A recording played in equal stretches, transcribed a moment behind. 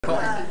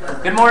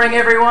Good morning,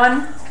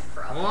 everyone.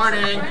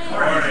 Morning.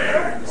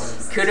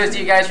 Kudos to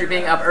you guys for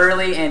being up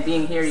early and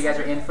being here. You guys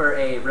are in for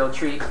a real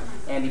treat.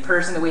 And the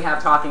person that we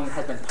have talking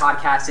has been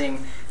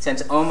podcasting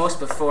since almost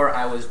before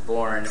I was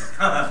born.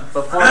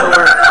 Before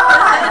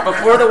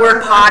the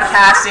word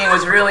podcasting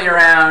was really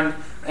around,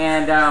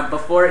 and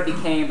before it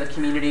became the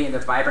community and the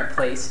vibrant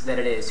place that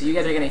it is. So you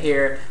guys are going to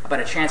hear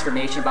about a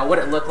transformation, about what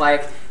it looked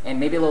like, and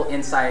maybe a little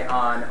insight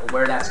on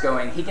where that's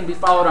going. He can be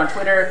followed on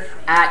Twitter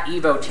at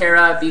Evo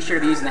Terra. Be sure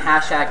to be using the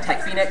hashtag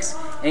TechPHX.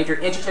 And if you're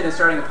interested in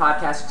starting a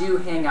podcast, do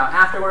hang out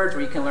afterwards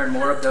where you can learn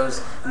more of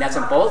those nuts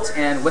and bolts.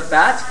 And with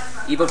that,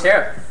 Evo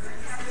Terra.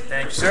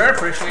 Thank you, sir.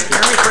 Appreciate it,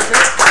 Jeremy. Appreciate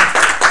it.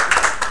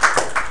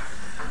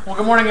 Well,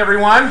 good morning,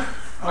 everyone.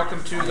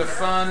 Welcome to the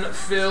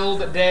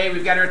fun-filled day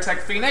we've got here at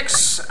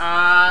TechPHX.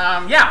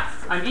 I'm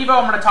Evo.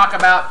 I'm going to talk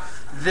about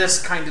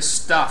this kind of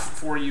stuff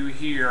for you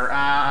here.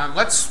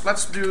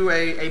 Let's do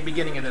a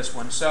beginning of this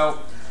one.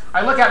 So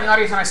I look out in the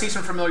audience and I see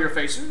some familiar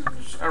faces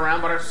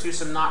around, but I see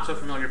some not so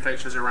familiar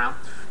faces around.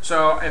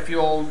 So if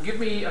you'll give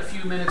me a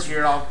few minutes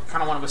here, I'll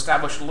kind of want to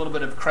establish a little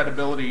bit of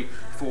credibility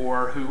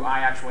for who I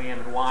actually am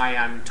and why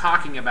I'm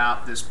talking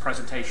about this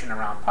presentation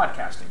around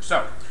podcasting.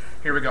 So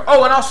here we go.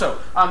 Oh, and also,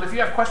 if you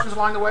have questions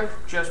along the way,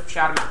 just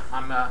shout at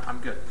me. I'm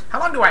good. How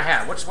long do I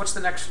have? What's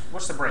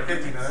the break?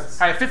 50 minutes.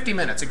 I have 50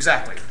 minutes,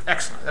 exactly.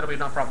 Excellent. That'll be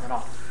no problem at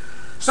all.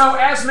 So,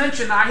 as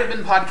mentioned, I have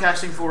been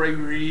podcasting for a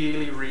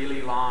really,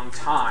 really long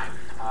time.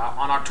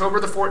 On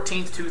October the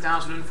 14th,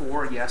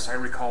 2004, yes, I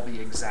recall the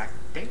exact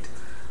date,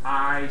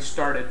 I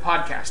started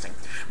podcasting.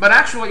 But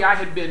actually, I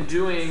had been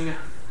doing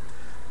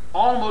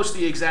almost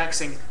the exact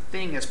same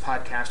thing as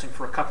podcasting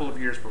for a couple of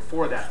years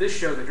before that. This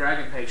show, The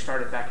Dragon Page,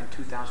 started back in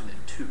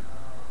 2002.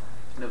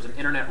 And it was an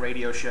internet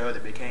radio show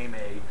that became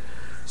a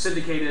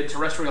syndicated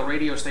terrestrial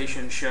radio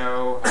station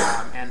show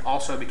and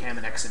also became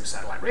an XM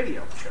satellite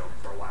radio show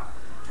for a while.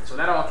 And so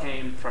that all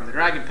came from The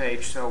Dragon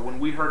Page. So when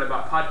we heard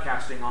about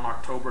podcasting on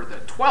October the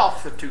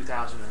 12th of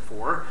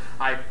 2004,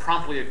 I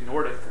promptly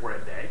ignored it for a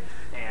day.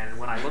 And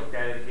when I looked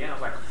at it again, I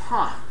was like,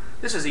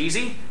 this is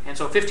easy. And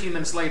so 15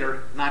 minutes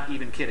later, not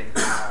even kidding,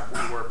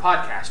 we were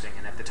podcasting.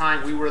 And at the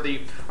time, we were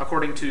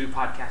according to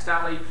Podcast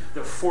Alley,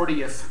 the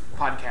 40th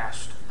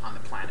podcast on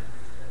the planet.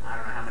 I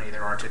don't know how many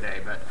there are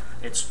today, but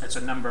it's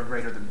a number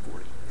greater than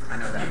 40. I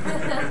know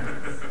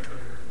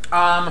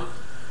that.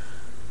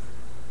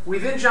 We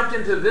then jumped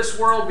into this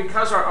world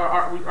because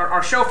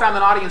our show found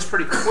an audience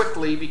pretty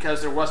quickly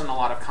because there wasn't a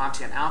lot of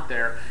content out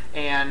there,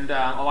 and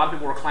a lot of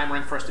people were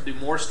clamoring for us to do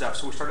more stuff.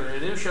 So we started a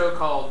new show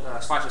called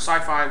Slice of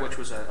Sci-Fi, which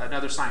was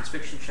another science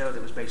fiction show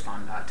that was based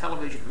on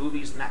television,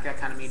 movies, and that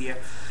kind of media.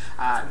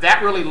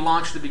 That really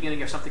launched the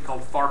beginning of something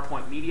called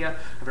Farpoint Media,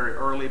 a very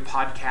early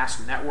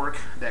podcast network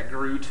that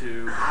grew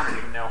to, I don't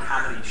even know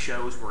how many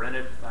shows were in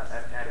it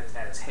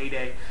at its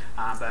heyday,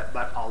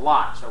 but a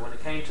lot. So when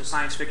it came to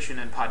science fiction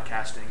and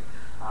podcasting,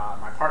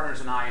 my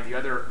partners and I and the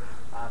other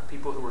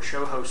people who were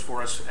show hosts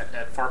for us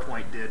at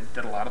Farpoint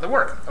did a lot of the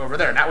work over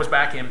there. And that was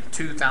back in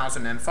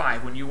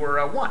 2005 when you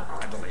were one,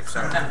 I believe. So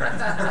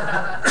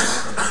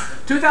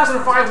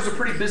 2005 was a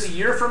pretty busy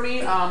year for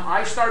me.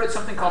 I started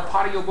something called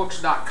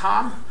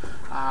Audiobooks.com.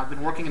 I've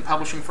been working in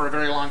publishing for a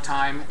very long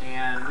time,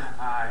 and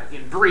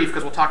in brief,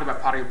 because we'll talk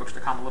about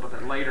Audiobooks.com a little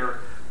bit later,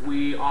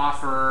 we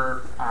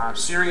offer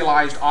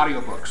serialized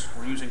audiobooks.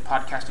 We're using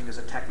podcasting as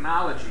a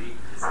technology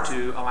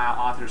to allow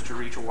authors to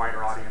reach a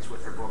wider audience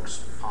with their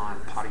books on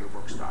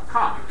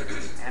Audiobooks.com.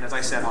 And as I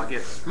said, I'll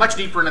get much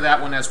deeper into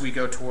that one as we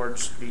go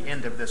towards the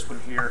end of this one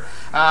here.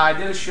 I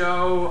did a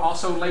show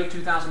also late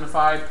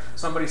 2005.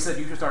 Somebody said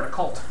you should start a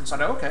cult. And so I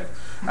said, okay.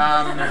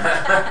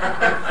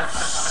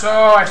 So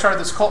I started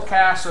this cult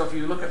cast. So if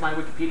you look at my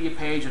Wikipedia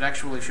page, it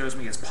actually shows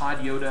me as Pod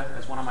Yoda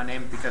as one of my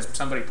names because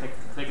somebody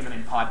taken the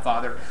name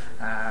Podfather.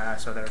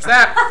 So there's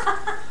that.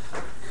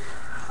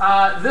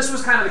 This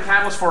was kind of the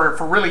catalyst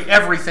for really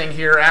everything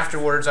here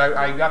afterwards.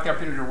 I got the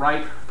opportunity to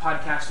write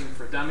Podcasting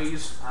for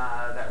Dummies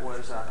that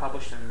was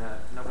published in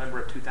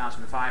November of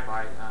 2005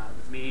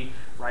 with me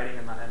writing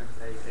and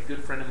a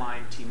good friend of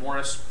mine, T.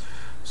 Morris.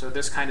 So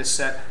this kind of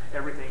set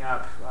everything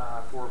up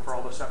for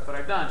all the stuff that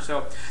I've done.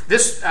 So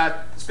this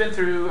it's been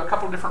through a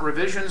couple of different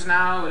revisions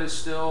now. It is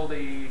still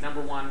the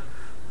 #1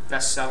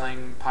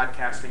 best-selling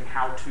podcasting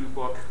how-to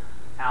book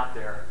out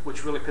there,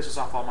 which really pisses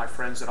off all my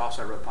friends that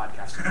also wrote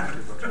podcasting how-to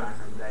books back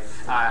in the day.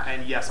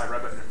 And yes, I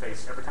rub it in their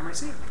face every time I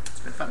see it. It's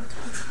been fun.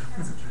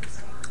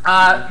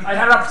 I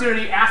had an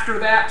opportunity after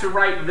that to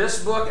write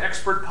this book,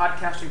 Expert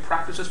Podcasting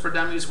Practices for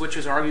Dummies, which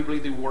is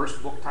arguably the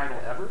worst book title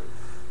ever.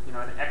 You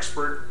know, an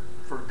expert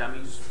for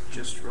dummies,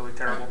 just really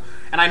terrible.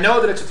 And I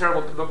know that it's a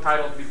terrible book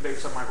title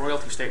based on my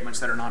royalty statements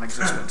that are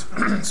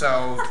non-existent.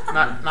 So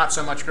not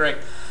so much great.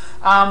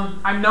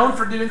 I'm known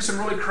for doing some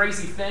really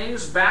crazy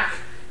things. Back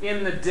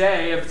in the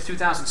day of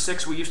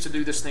 2006, we used to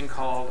do this thing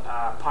called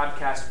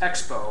Podcast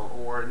Expo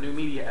or New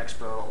Media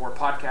Expo or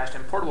Podcast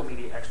and Portable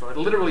Media Expo. It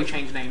literally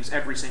changed names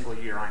every single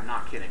year. I'm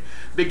not kidding.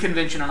 Big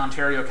convention in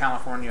Ontario,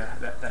 California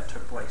that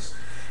took place.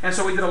 And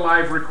so we did a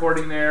live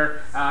recording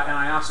there, and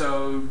I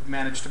also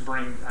managed to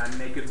bring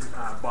naked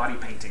body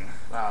painting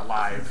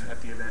live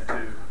at the event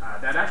too.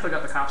 That actually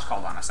got the cops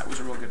called on us. That was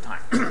a real good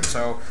time.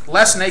 So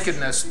less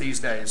nakedness these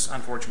days,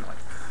 unfortunately.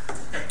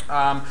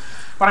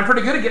 But I'm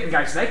pretty good at getting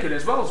guys naked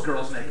as well as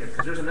girls naked,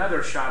 because there's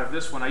another shot of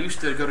this one. I used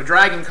to go to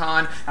Dragon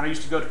Con, and I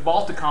used to go to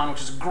Balticon,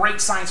 which is a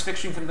great science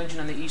fiction convention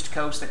on the East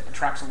Coast that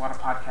attracts a lot of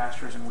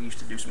podcasters, and we used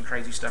to do some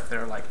crazy stuff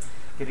there, like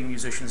hitting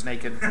musicians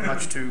naked,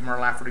 much to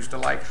Merle Lafferty's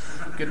delight.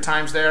 Good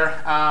times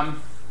there.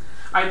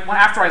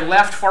 After I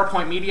left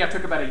Farpoint Media, I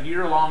took about a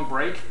year-long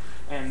break,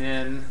 and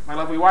then my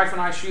lovely wife and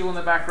I, Sheila in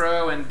the back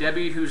row, and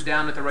Debbie, who's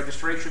down at the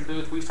registration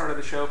booth, we started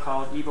a show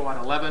called Evo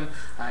at 11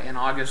 in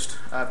August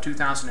of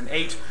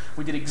 2008.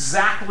 We did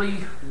exactly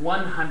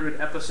 100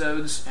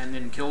 episodes and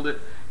then killed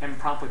it and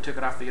promptly took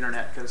it off the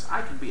internet because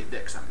I can be a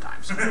dick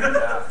sometimes. And,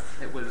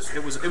 it was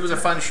a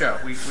fun show.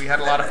 We had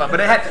a lot of fun, but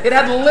it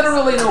had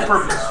literally no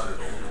purpose.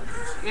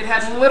 It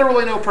had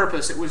literally no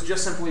purpose. It was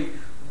just simply,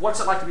 what's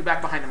it like to be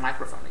back behind the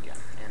microphone again?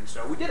 And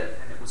so we did it,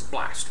 and it was a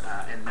blast,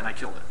 and then I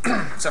killed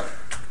it. So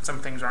some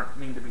things aren't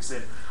mean to be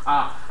said.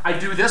 I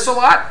do this a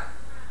lot.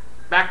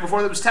 Back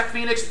before there was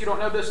TechPHX, if you don't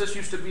know this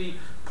used to be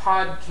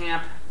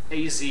PodCamp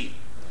AZ.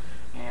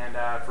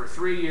 And for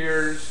 3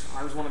 years,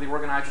 I was one of the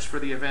organizers for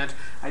the event.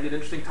 I did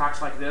interesting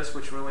talks like this,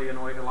 which really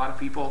annoyed a lot of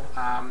people,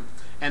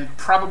 and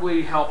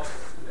probably helped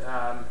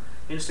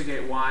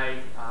instigate why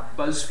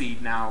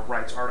BuzzFeed now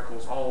writes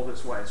articles all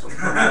this way. So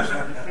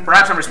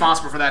perhaps I'm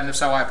responsible for that, and if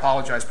so, I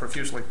apologize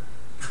profusely.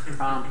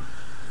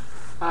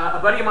 A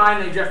buddy of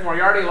mine named Jeff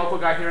Moriarty, a local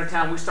guy here in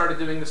town, we started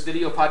doing this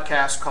video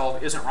podcast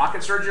called Isn't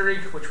Rocket Surgery,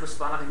 which was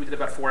fun. I think we did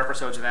about 4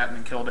 episodes of that and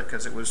then killed it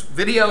because it was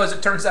video, as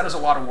it turns out, is a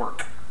lot of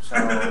work. So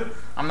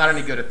I'm not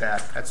any good at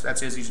that.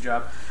 That's Izzy's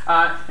job.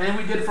 And then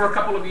we did for a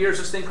couple of years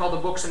this thing called the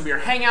Books and Beer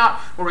Hangout,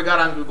 where we got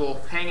on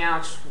Google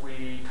Hangouts.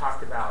 We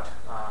talked about,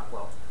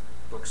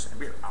 books and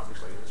beer,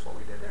 obviously, is what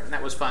we did there. And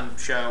that was a fun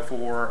show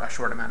for a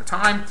short amount of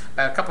time.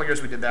 About a couple of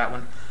years we did that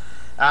one.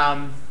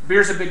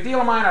 Beer's a big deal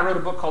of mine. I wrote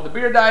a book called The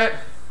Beer Diet.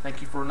 Thank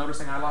you for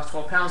noticing I lost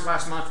 12 pounds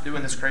last month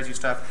doing this crazy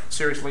stuff.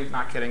 Seriously,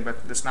 not kidding,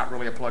 but this is not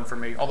really a plug for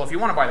me. Although if you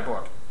want to buy the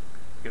book,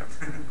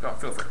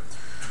 feel free.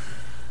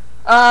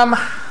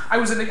 I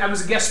was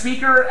a guest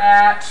speaker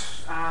at,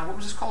 what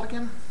was this called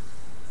again?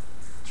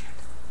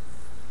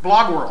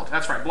 Blog World.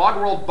 That's right. Blog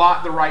World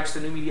bought the rights to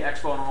New Media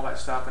Expo and all that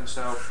stuff, and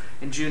so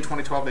in June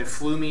 2012 they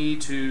flew me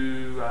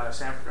to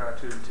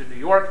New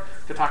York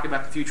to talk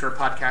about the future of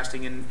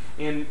podcasting.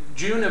 In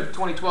June of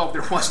 2012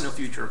 there was no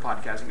future of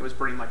podcasting. It was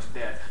pretty much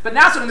dead. But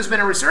now there's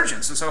been a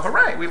resurgence, and so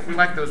hooray! We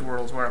like those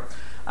worlds where.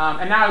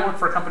 And now I work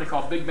for a company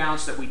called Big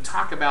Bounce that we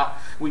talk about.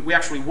 We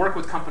actually work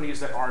with companies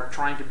that are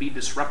trying to be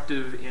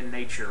disruptive in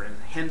nature, and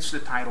hence the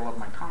title of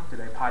my talk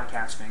today,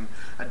 Podcasting,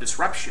 a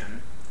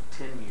Disruption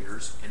 10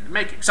 Years in the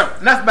Making. So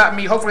enough about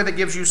me. Hopefully that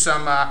gives you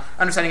some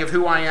understanding of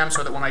who I am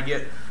so that when I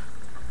get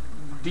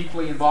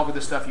deeply involved with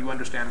this stuff, you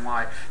understand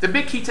why. The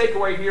big key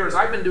takeaway here is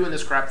I've been doing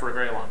this crap for a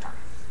very long time.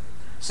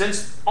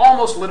 Since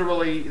almost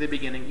literally the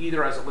beginning,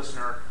 either as a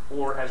listener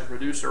or as a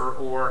producer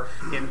or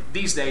in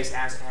these days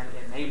as an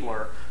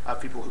enabler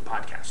of people who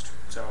podcast.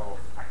 So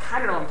I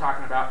kind of know what I'm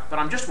talking about, but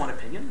I'm just one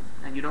opinion,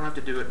 and you don't have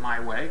to do it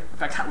my way. In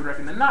fact, I would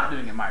recommend not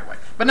doing it my way.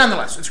 But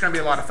nonetheless, it's going to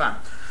be a lot of fun.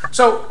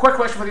 So, quick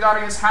question for the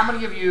audience. How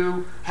many of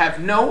you have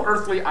no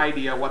earthly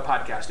idea what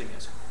podcasting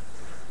is?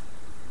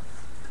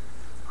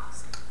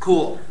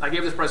 Cool. I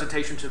gave this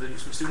presentation to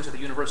some students at the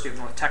University of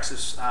North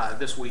Texas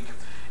this week,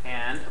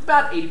 and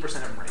about 80%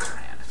 of them raised their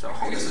hand. So,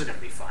 this is going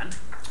to be fun.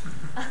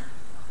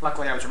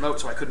 Luckily, I was remote,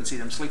 so I couldn't see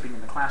them sleeping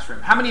in the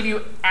classroom. How many of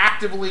you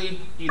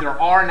actively either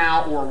are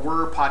now or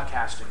were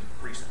podcasting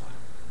recently?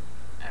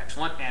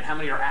 Excellent. And how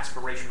many are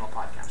aspirational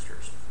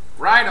podcasters?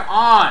 Right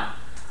on.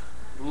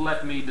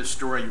 Let me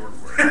destroy your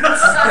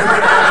words.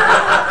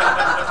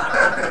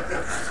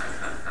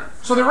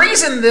 So the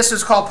reason this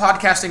is called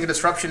Podcasting a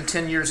Disruption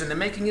 10 Years in the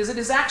Making is it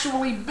has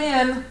actually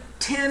been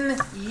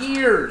 10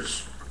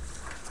 years.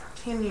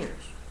 10 years.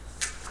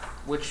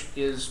 Which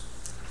is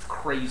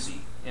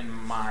crazy, in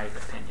my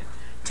opinion.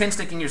 10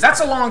 stinking years.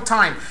 That's a long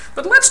time.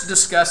 But let's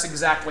discuss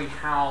exactly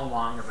how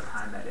long of a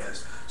time that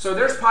is. So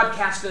there's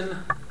podcasting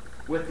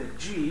with a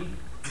G.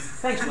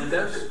 Thanks,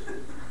 Windows.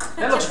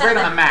 That looks great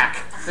on a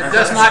Mac. It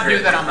does not do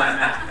that on my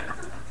Mac.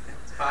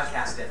 It's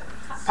podcasting.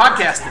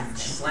 Podcasting.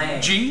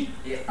 Slang. G?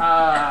 Yeah.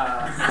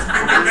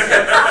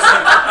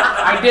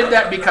 I did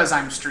that because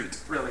I'm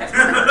street, really.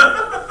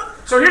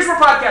 So here's where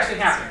podcasting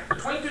happened.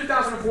 Between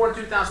 2004 and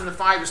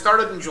 2005, it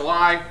started in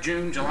July,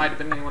 July,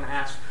 depending on anyone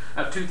asks,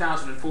 of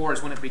 2004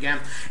 is when it began.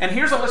 And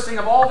here's a listing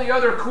of all the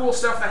other cool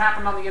stuff that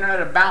happened on the internet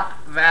about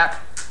that,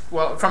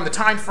 well, from the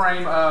time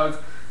frame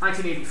of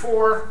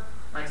 1984,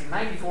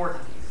 1994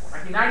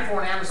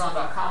 when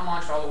Amazon.com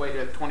launched all the way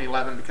to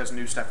 2011 because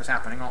new stuff is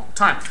happening all the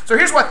time. So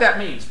here's what that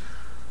means.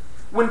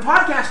 When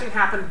podcasting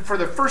happened for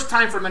the first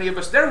time for many of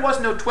us, there was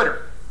no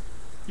Twitter.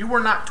 You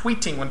were not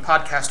tweeting when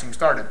podcasting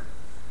started.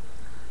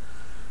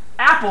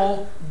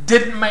 Apple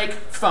didn't make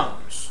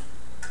phones,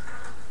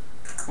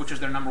 which is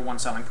their #1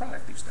 selling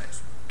product these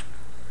days.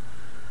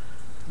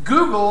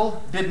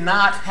 Google did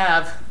not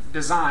have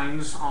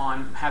designs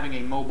on having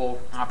a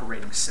mobile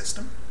operating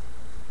system.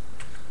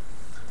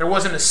 There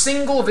wasn't a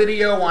single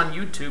video on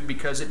YouTube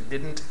because it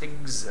didn't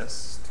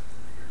exist.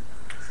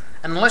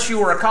 And unless you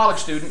were a college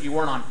student, you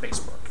weren't on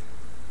Facebook.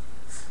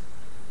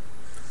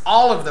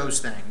 All of those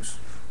things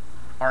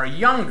are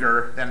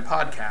younger than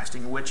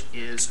podcasting, which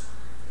is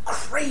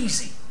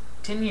crazy.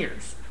 10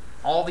 years.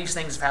 All these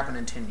things have happened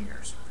in 10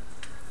 years.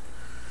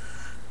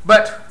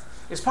 But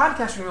is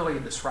podcasting really a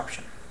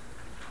disruption?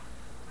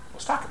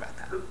 Let's talk about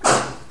that.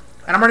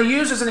 And I'm going to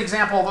use as an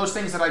example those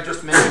things that I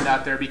just mentioned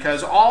out there,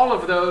 because all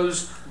of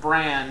those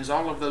brands,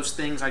 all of those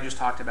things I just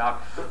talked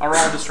about are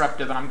all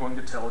disruptive, and I'm going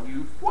to tell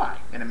you why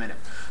in a minute.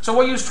 So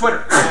we'll use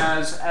Twitter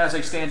as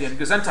a stand-in,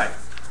 Gesundheit,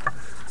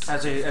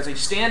 as a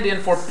stand-in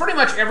for pretty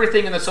much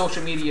everything in the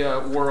social media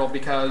world,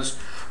 because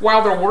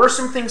while there were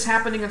some things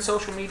happening in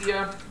social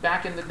media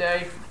back in the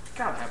day,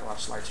 God, I have a lot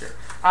of slides here.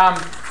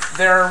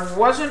 There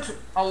wasn't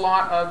a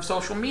lot of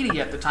social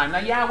media at the time. Now,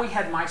 yeah, we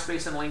had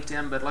MySpace and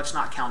LinkedIn, but let's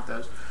not count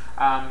those.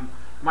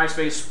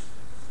 MySpace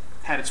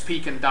had its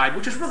peak and died,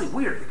 which is really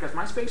weird because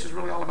MySpace is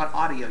really all about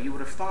audio. You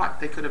would have thought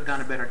they could have done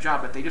a better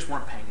job, but they just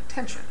weren't paying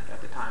attention at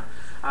the time.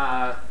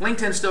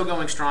 LinkedIn's still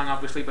going strong,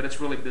 obviously, but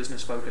it's really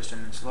business focused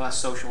and it's less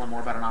social and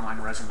more about an online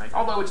resume,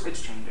 although it's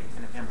changing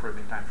and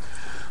improving time.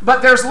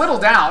 But there's little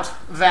doubt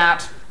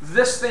that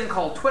this thing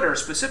called Twitter,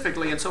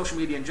 specifically, and social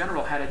media in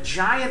general, had a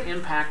giant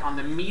impact on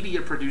the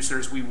media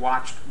producers we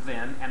watched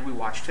then and we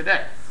watch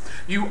today.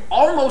 You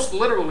almost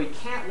literally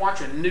can't watch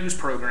a news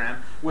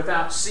program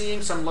without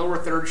seeing some lower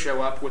third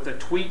show up with a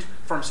tweet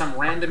from some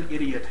random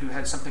idiot who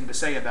had something to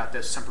say about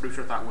this some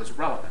producer thought was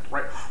relevant,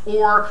 right?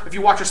 Or if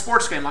you watch a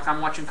sports game, like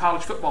I'm watching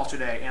college football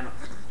today, and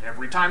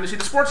every time you see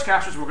the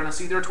sportscasters, we're going to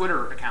see their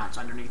Twitter accounts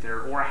underneath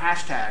there, or a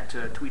hashtag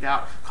to tweet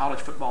out College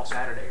Football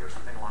Saturday or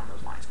something along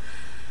those lines.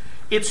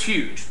 It's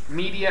huge.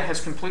 Media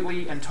has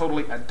completely and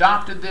totally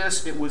adopted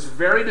this. It was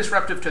very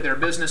disruptive to their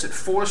business. It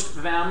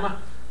forced them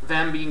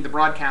being the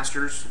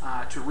broadcasters,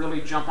 to really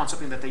jump on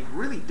something that they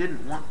really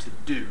didn't want to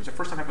do. It was the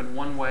first time it happened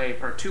one-way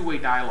or two-way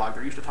dialogue.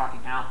 They're used to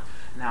talking out.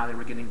 Now they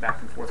were getting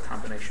back and forth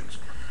combinations.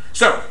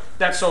 So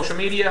that's social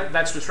media.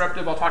 That's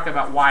disruptive. I'll talk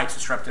about why it's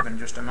disruptive in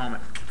just a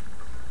moment.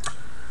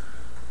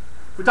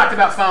 We talked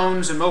about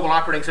phones and mobile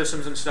operating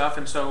systems and stuff,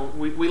 and so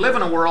we live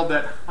in a world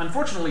that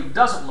unfortunately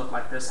doesn't look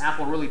like this.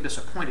 Apple really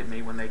disappointed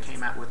me when they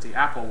came out with the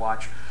Apple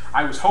Watch.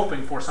 I was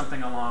hoping for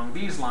something along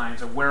these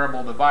lines, a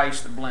wearable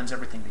device that blends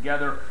everything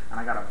together, and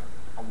I got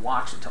a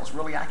watch that tells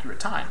really accurate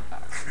time.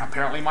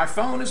 Apparently my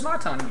phone is not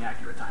telling me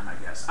accurate time, I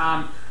guess.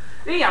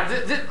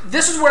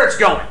 This is where it's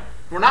going.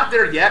 We're not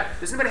there yet.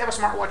 Does anybody have a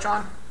smartwatch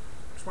on?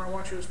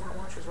 Smartwatches,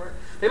 right?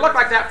 They look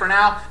like that for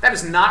now. That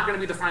is not going to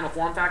be the final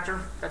form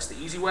factor. That's the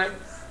easy way.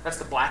 That's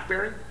the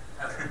BlackBerry.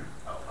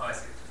 Oh, I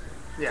see.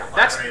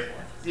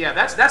 Yeah,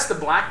 that's the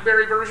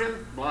BlackBerry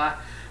version. Blah.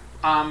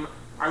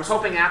 I was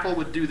hoping Apple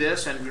would do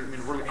this and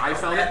really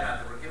iPhone it.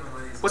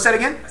 What's that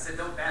again? I said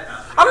don't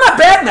badmouth them. I'm not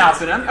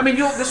bad-mouthing them. I mean,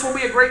 this will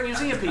be a great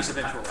museum piece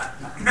eventually.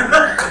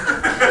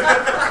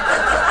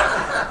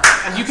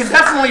 And you can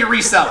definitely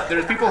resell it.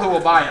 There's people who will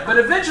buy it. But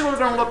eventually it's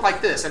going to look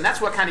like this, and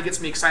that's what kind of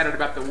gets me excited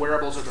about the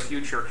wearables of the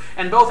future.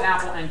 And both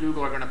Apple and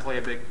Google are going to play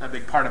a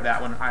big part of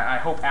that one. I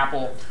hope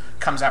Apple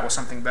comes out with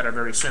something better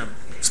very soon.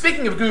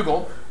 Speaking of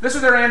Google, this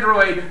is their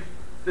Android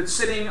that's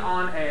sitting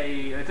on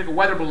they took a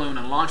weather balloon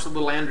and launched a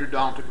little Android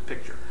doll and took a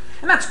picture.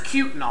 And that's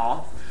cute and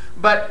all,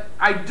 but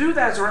I do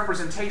that as a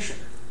representation.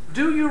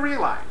 Do you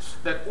realize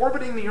that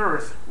orbiting the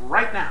Earth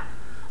right now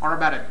are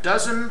about a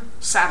dozen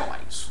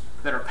satellites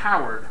that are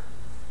powered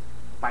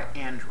by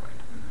Android?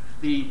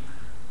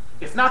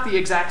 If not the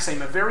exact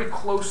same, a very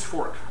close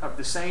fork of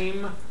the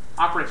same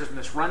operating system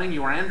that's running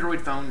your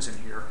Android phones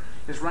in here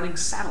is running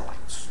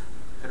satellites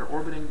that are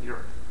orbiting the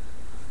Earth.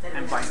 That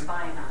are then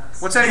spying on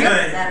us. What's that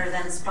again? That are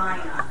then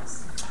spying on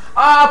us.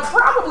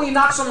 Probably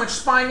not so much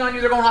spying on you.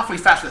 They're going awfully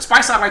fast. The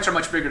spy satellites are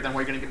much bigger than what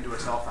you're going to get into a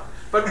cell phone.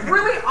 But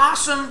really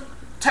awesome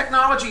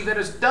technology that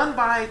is done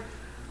by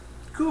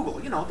Google,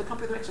 the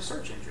company that makes a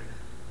search engine.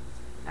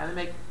 Now they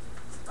make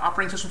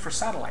operating system for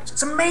satellites.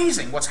 It's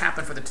amazing what's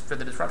happened for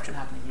the disruption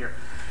happening here.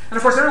 And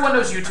of course, everyone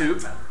knows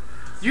YouTube.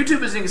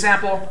 YouTube is an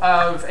example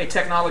of a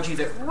technology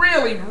that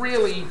really,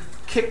 really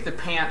kicked the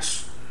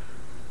pants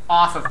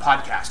off of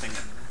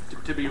podcasting,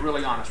 to be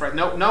really honest, right?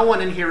 No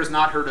one in here has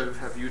not heard of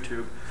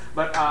YouTube,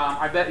 but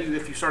I bet you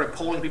if you started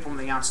polling people from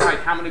the outside,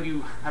 how many of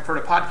you have heard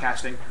of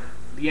podcasting?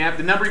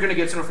 The number you're going to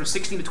get is somewhere from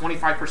 16 to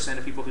 25%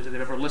 of people who said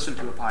they've ever listened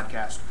to a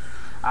podcast.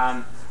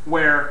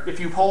 Where if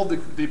you polled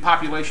the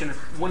population,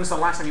 when's the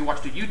last time you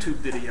watched a YouTube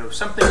video?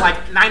 Something like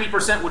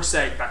 90% would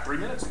say about 3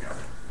 minutes ago,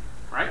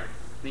 right?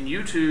 I mean,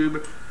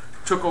 YouTube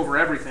took over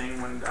everything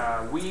when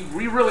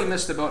we really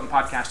missed the boat in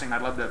podcasting.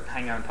 I'd love to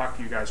hang out and talk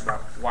to you guys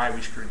about why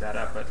we screwed that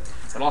up, but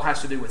it all has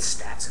to do with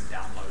stats and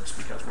downloads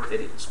because we're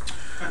idiots.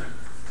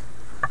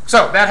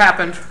 So that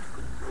happened,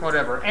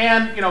 whatever.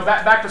 And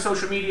back to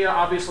social media.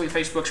 Obviously,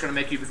 Facebook's going to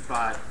make you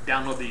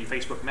download the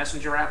Facebook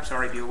Messenger app.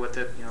 Sorry, deal with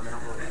it. They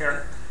don't really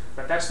care.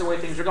 But that's the way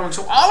things are going.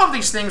 So all of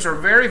these things are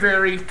very,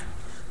 very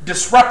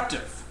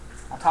disruptive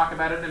I'll talk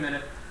about it in a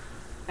minute.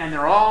 And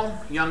they're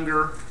all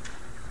younger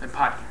than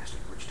podcasting,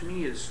 which to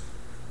me is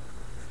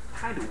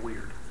kind of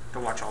weird to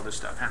watch all this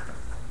stuff happen.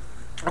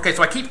 Okay,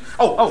 so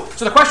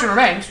so the question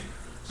remains,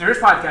 so here's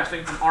podcasting,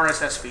 an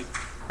RSS feed.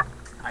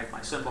 I have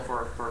my symbol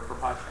for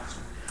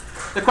podcasting.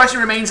 The question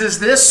remains, is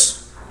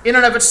this, in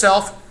and of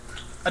itself,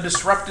 a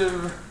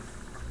disruptive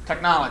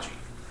technology?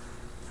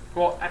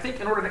 Well, I think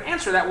in order to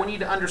answer that, we need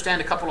to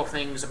understand a couple of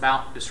things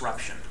about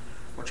disruption,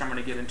 which I'm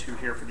going to get into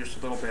here for just a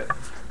little bit.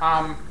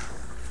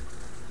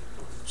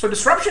 So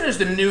disruption is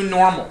the new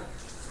normal.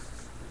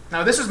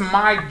 Now, this is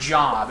my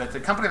job. At the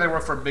company that I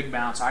work for, Big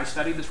Bounce, I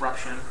study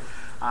disruption.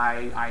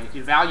 I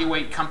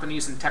evaluate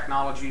companies and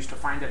technologies to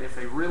find out if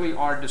they really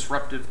are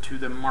disruptive to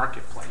the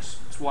marketplace.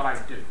 It's what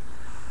I do.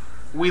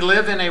 We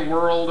live in a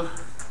world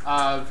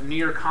of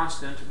near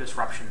constant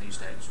disruption these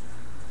days.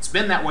 It's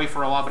been that way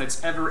for a while, but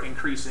it's ever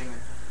increasing.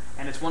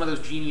 And it's one of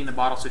those genie in the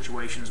bottle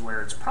situations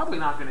where it's probably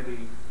not going to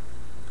be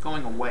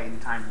going away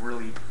anytime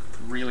really,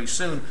 really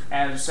soon.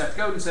 As Seth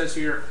Godin says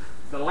here,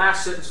 the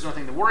last sentence is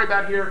nothing to worry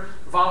about here.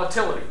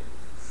 Volatility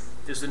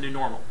is the new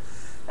normal.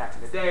 Back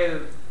in the day,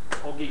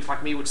 old geeks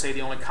like me would say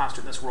the only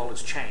constant in this world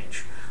is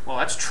change. Well,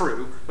 that's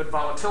true, but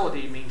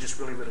volatility means just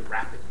really, really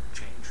rapid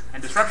change.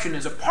 And disruption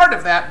is a part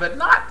of that, but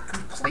not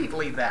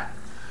completely that.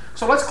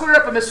 So let's clear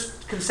up a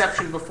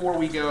misconception before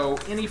we go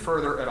any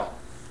further at all.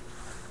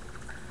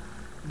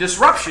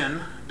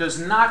 Disruption does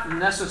not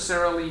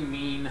necessarily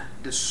mean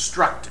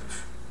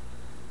destructive.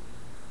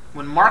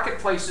 When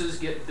marketplaces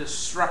get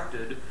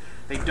disrupted,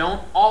 they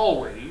don't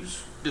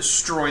always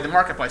destroy the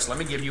marketplace. Let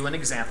me give you an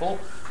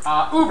example.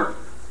 Uber.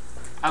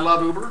 I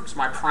love Uber. It's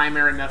my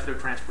primary method of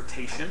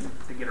transportation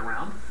to get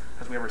around,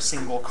 because we have a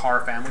single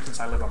car family since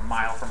I live a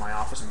mile from my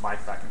office and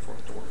bike back and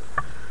forth to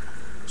work.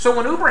 So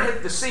when Uber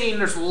hit the scene,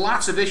 there's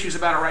lots of issues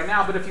about it right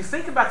now, but if you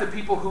think about the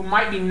people who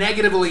might be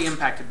negatively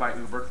impacted by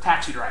Uber,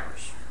 taxi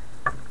drivers.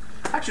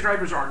 Taxi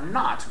drivers are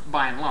not,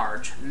 by and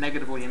large,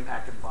 negatively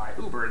impacted by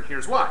Uber, and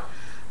here's why.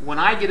 When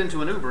I get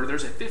into an Uber,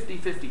 there's a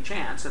 50-50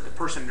 chance that the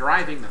person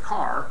driving the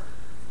car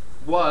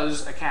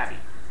was a cabbie.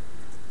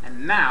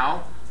 And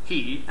now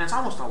he, and it's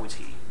almost always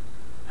he,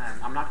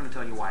 and I'm not going to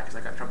tell you why because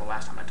I got in trouble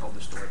last time I told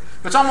this story,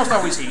 but it's almost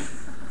always he,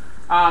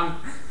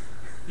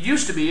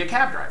 used to be a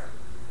cab driver.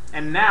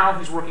 And now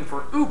he's working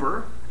for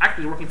Uber,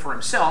 actually working for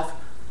himself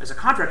as a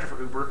contractor for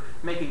Uber,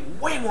 making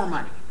way more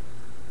money.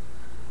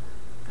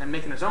 And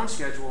making his own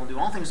schedule and do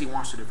all the things he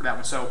wants to do for that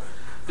one. So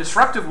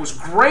disruptive was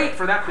great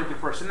for that particular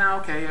person. Now,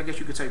 okay, I guess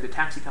you could say the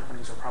taxi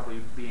companies are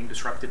probably being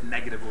disrupted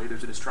negatively.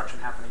 There's a destruction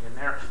happening in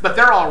there. But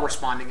they're all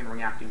responding and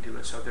reacting to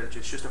it. So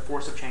it's just a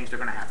force of change they're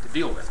going to have to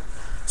deal with.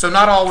 So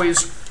not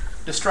always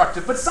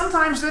destructive, but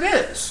sometimes it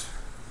is.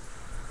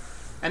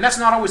 And that's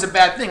not always a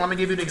bad thing. Let me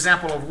give you an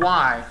example of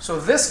why. So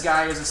this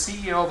guy is a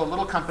CEO of a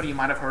little company you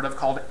might have heard of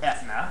called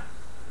Aetna.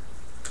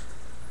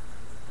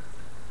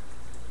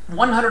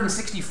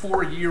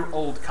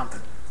 164-year-old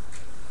company.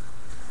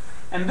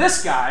 And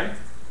this guy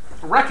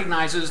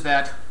recognizes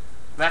that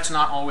that's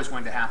not always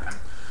going to happen.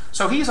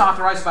 So he's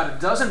authorized about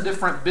a dozen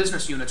different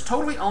business units,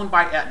 totally owned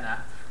by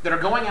Aetna, that are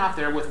going out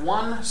there with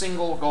one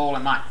single goal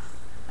in mind,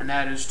 and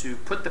that is to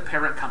put the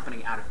parent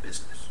company out of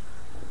business.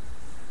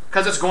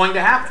 Because it's going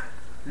to happen.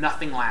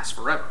 Nothing lasts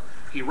forever.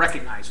 He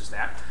recognizes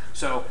that.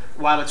 So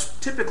while it's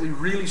typically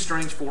really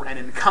strange for an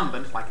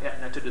incumbent like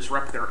Aetna to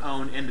disrupt their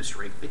own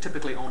industry, they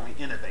typically only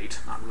innovate,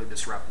 not really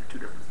disrupt. They're two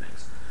different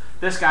things.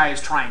 This guy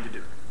is trying to do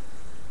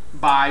it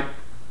by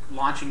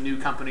launching new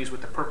companies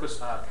with the purpose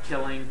of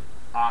killing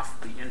off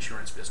the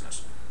insurance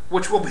business,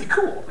 which will be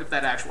cool if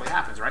that actually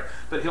happens, right?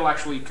 But he'll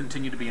actually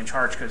continue to be in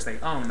charge because they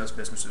own those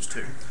businesses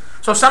too.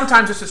 So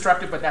sometimes it's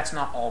disruptive, but that's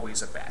not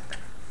always a bad thing.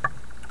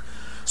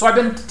 So I've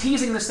been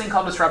teasing this thing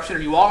called disruption,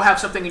 and you all have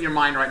something in your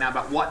mind right now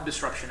about what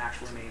disruption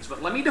actually means.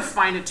 But let me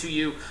define it to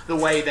you the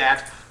way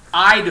that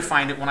I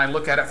define it when I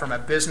look at it from a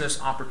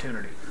business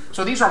opportunity.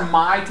 So these are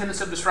my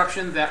tenets of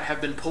disruption that have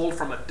been pulled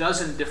from a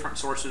dozen different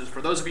sources.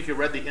 For those of you who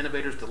read The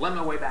Innovator's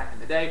Dilemma way back in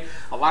the day,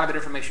 a lot of that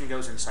information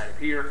goes inside of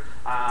here.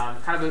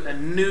 Kind of a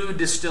new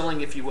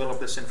distilling, if you will, of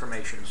this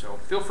information. So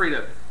feel free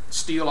to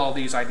steal all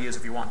these ideas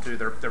if you want to.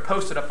 They're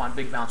posted up on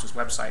Big Bounce's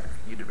website if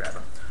you need to grab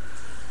them.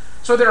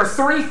 So there are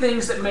three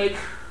things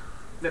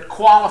that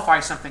qualify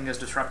something as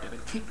disruptive,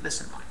 and keep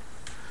this in mind.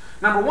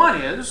 Number one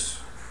is,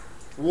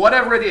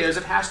 whatever it is,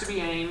 it has to be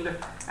aimed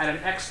at an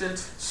extant,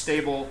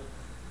 stable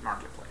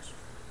marketplace.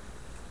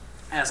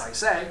 As I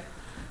say,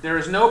 there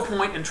is no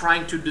point in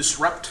trying to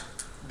disrupt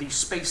the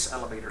space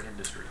elevator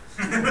industry.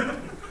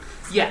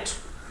 Yet.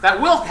 That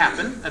will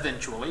happen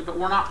eventually, but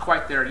we're not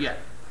quite there yet.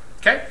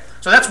 Okay?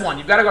 So that's one.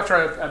 You've got to go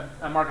after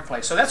a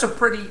marketplace. So that's a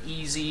pretty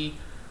easy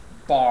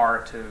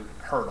bar to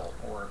hurdle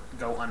or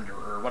go under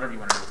or whatever you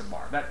want to do with the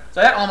bar.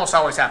 So that almost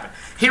always happens.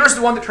 Here's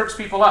the one that trips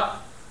people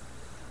up.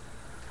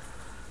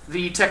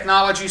 The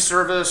technology,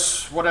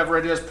 service, whatever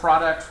it is,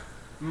 product,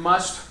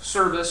 must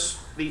service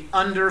the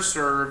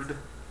underserved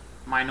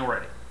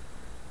minority.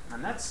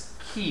 And that's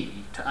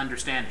key to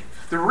understanding.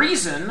 The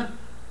reason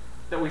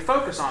that we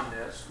focus on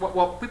this,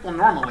 what people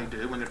normally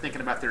do when they're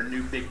thinking about their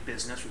new big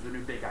business or their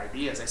new big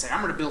ideas, they say,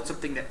 I'm going to build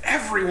something that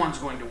everyone's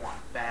going to want.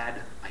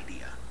 Bad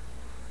idea.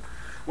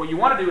 What you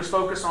want to do is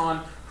focus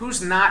on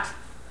who's not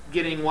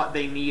getting what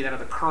they need out of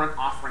the current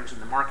offerings in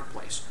the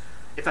marketplace.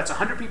 If that's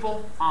 100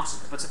 people,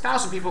 awesome. If it's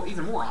 1,000 people,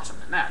 even more awesome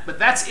than that. But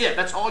that's it.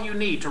 That's all you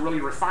need to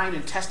really refine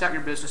and test out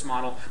your business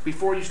model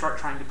before you start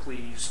trying to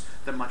please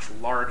the much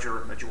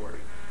larger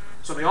majority.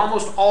 So they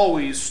almost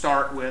always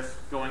start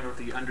with going with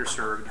the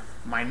underserved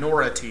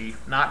minority,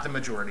 not the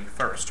majority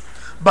first.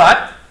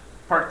 But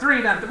part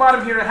 3, down at the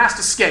bottom here, it has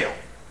to scale.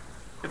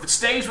 If it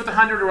stays with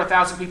 100 or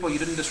 1,000 people, you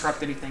didn't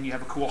disrupt anything, you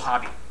have a cool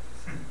hobby.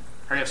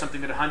 Or you have something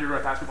that 100 or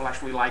 1,000 people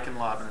actually like and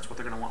love, and that's what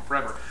they're going to want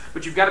forever.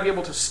 But you've got to be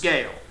able to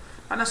scale.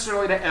 Not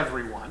necessarily to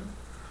everyone,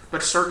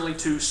 but certainly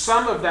to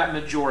some of that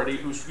majority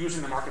who's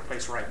using the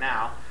marketplace right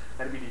now.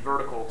 That'd be the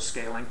vertical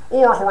scaling.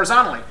 Or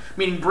horizontally,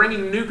 meaning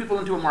bringing new people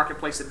into a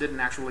marketplace that didn't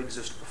actually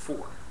exist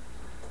before.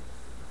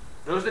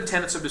 Those are the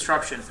tenets of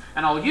disruption.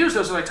 And I'll use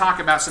those as I talk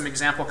about some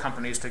example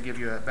companies to give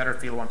you a better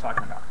feel of what I'm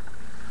talking about.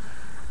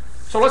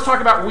 So let's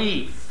talk about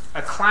We,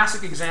 a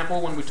classic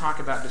example when we talk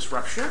about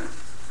disruption.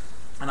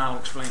 And I'll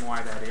explain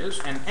why that is,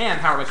 and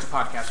how it relates to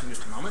podcasting in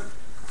just a moment.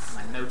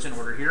 My notes in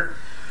order here.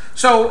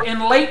 So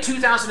in late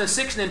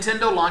 2006,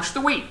 Nintendo launched the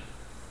Wii.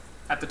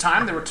 At the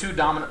time, there were 2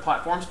 dominant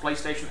platforms,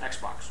 PlayStation and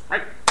Xbox,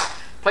 right?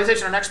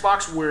 PlayStation and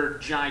Xbox were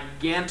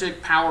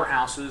gigantic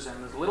powerhouses,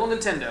 and the little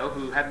Nintendo,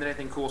 who hadn't done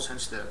anything cool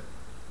since the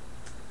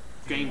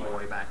Game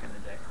Boy back in the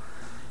day,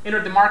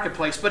 entered the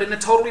marketplace, but in a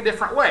totally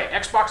different way.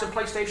 Xbox and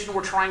PlayStation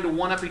were trying to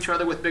one-up each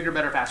other with bigger,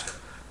 better, faster.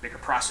 Bigger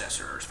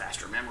processors,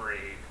 faster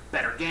memory,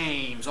 better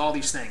games, all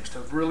these things to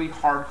really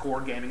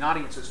hardcore gaming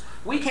audiences.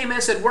 We came in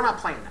and said, we're not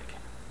playing that game.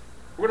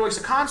 We're going to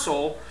release a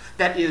console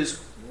that is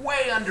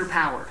way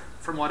underpowered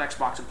from what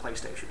Xbox and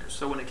PlayStation is.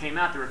 So when it came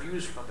out, the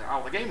reviews from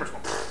all the gamers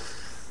went,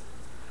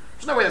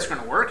 there's no way that's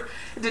going to work.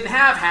 It didn't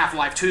have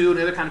Half-Life 2 and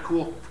the other kind of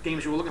cool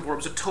games you were looking for. It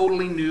was a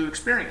totally new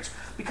experience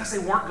because they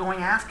weren't going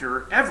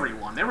after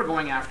everyone. They were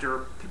going after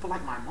people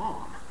like my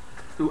mom,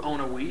 who own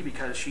a Wii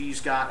because she's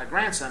got a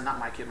grandson, not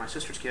my kid, my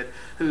sister's kid,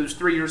 who's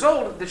 3 years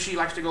old, that she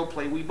likes to go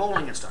play Wii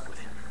bowling and stuff with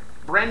him.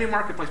 Brand new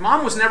marketplace.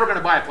 Mom was never going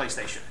to buy a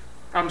PlayStation.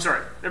 I'm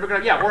sorry, never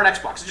going to, or an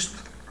Xbox. It's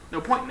just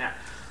no point in that.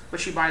 But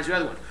she buys the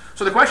other one.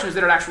 So the question is,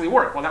 did it actually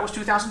work? Well, that was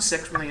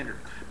 2006 when they entered.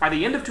 By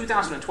the end of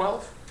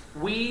 2012,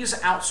 Wii's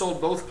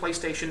outsold both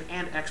PlayStation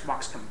and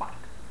Xbox combined.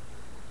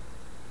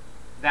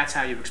 That's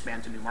how you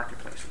expand to new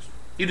marketplaces.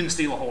 You didn't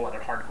steal a whole lot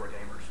of hardcore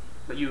gamers,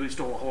 but you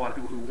stole a whole lot of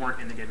people who weren't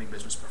in the gaming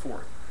business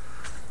before.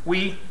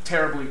 Wii,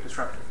 terribly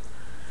disruptive.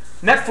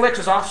 Netflix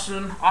is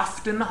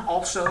often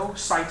also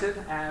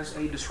cited as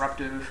a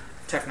disruptive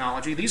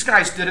technology. These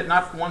guys did it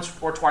not once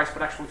or twice,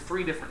 but actually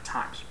 3 different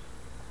times.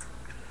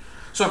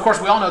 So, of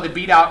course, we all know they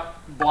beat out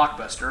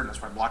Blockbuster, and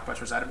that's why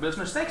Blockbuster's out of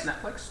business. Thanks,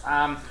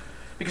 Netflix.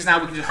 Because now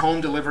we can just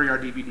home delivery our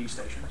DVD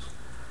stations.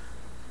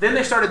 Then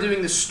they started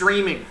doing the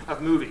streaming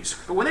of movies.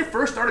 But when they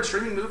first started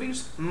streaming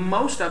movies,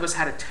 most of us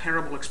had a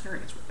terrible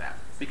experience with that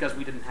because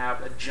we didn't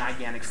have a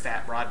gigantic,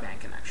 fat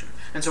broadband connection.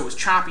 And so it was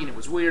choppy and it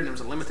was weird, and there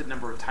was a limited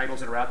number of titles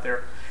that are out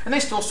there. And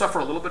they still suffer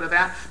a little bit of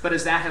that, but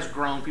as that has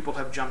grown, people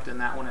have jumped in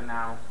that one, and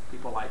now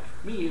people like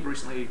me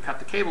recently cut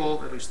the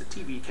cable, at least the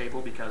TV cable,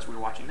 because we were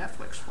watching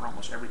Netflix for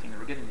almost everything that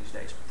we're getting these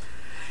days.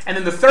 And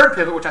then the third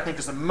pivot, which I think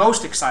is the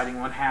most exciting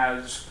one,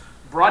 has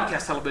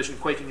broadcast television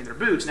quaking in their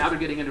boots. Now they're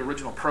getting into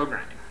original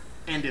programming,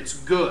 and it's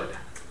good.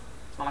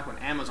 It's not like when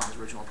Amazon's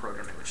original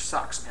programming, which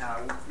sucks.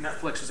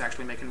 Netflix is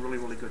actually making really,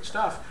 really good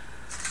stuff.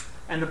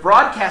 And the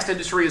broadcast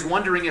industry is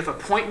wondering if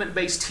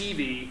appointment-based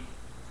TV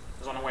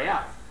is on the way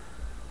out.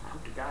 I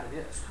hope to God it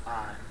is.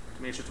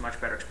 To me, it's just a much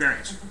better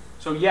experience.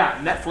 So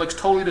yeah, Netflix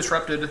totally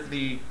disrupted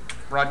the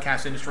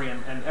broadcast industry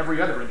and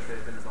every other industry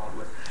they've been involved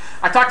with.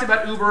 I talked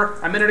about Uber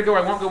a minute ago.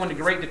 I won't go into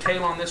great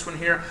detail on this one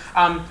here.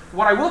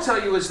 What I will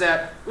tell you is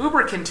that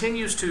Uber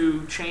continues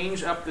to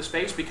change up the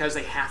space because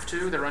they have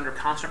to. They're under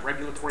constant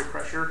regulatory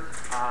pressure.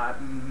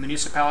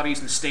 Municipalities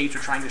and states are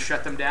trying to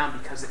shut them down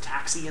because the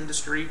taxi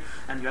industry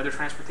and the other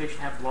transportation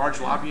have large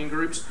lobbying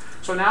groups.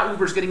 So now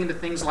Uber's getting into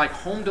things like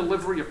home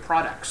delivery of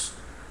products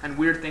and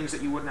weird things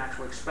that you wouldn't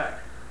actually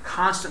expect.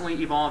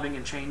 Constantly evolving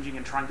and changing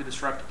and trying to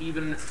disrupt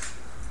even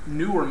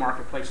newer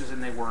marketplaces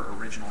than they were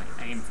originally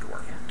aimed for.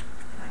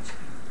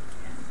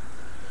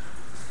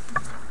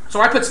 So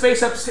I put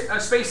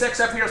SpaceX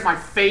up here as my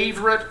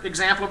favorite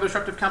example of a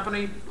disruptive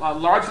company,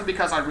 largely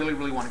because I really,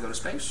 really want to go to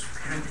space.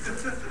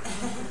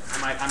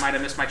 I might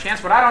have missed my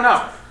chance, but I don't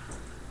know.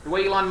 The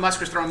way Elon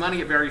Musk is throwing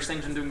money at various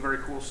things and doing very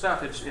cool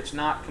stuff, it's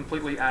not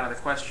completely out of the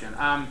question.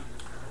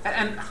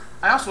 And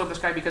I also love this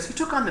guy because he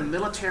took on the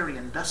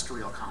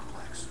military-industrial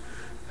complex.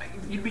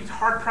 You'd be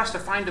hard-pressed to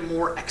find a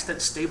more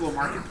extant, stable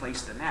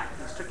marketplace than that.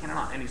 He's taking it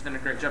on, and he's done a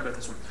great job at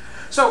this one.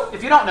 So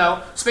if you don't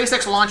know,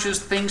 SpaceX launches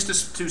things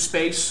to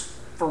space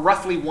for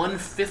roughly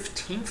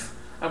 1/15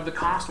 of the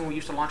cost when we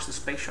used to launch the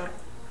space shuttle.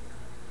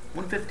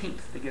 1/15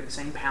 to get the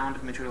same pound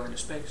of material into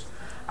space.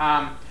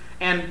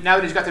 And now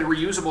that he's got the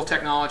reusable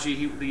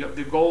technology,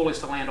 the goal is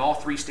to land all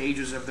 3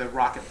 stages of the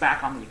rocket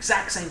back on the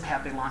exact same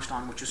pad they launched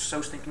on, which is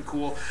so stinking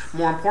cool.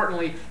 More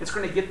importantly, it's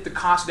going to get the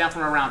cost down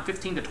from around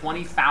 $15,000 to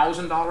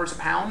 $20,000 a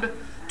pound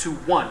to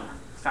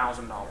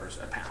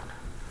 $1,000 a pound.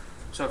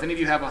 So if any of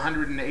you have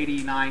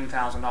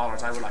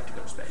 $189,000, I would like to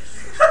go to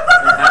space.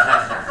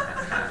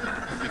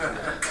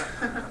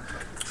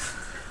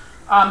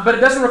 But it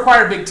doesn't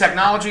require big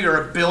technology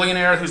or a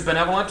billionaire who's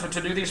benevolent to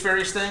do these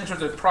various things.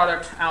 There's a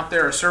product out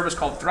there, a service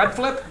called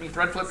ThreadFlip. Any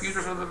ThreadFlip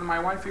users other than my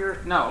wife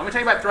here? No. Let me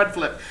tell you about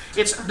ThreadFlip.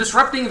 It's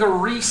disrupting the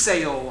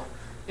resale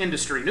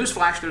industry.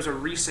 Newsflash, there's a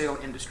resale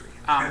industry.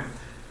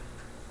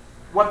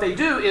 What they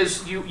do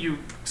is you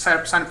sign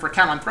up for an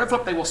account on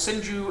ThreadFlip. They will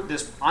send you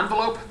this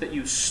envelope that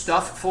you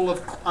stuff full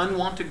of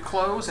unwanted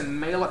clothes and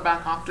mail it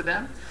back off to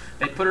them.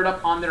 They put it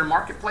up on their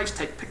marketplace,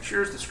 take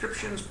pictures,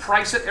 descriptions,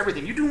 price it,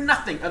 everything. You do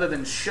nothing other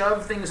than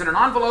shove things in an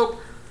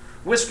envelope,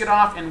 whisk it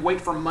off, and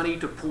wait for money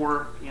to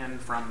pour in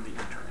from the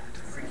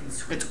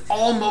internet. It's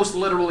almost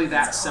literally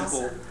that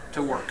simple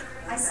to work.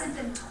 I sent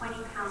them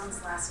 20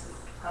 pounds last week.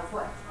 Of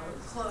what?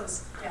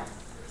 Clothes. Yeah.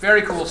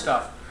 Very cool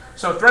stuff.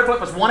 So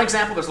ThreadFlip was one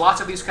example. There's lots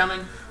of these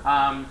coming.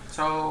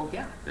 So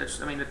yeah, there's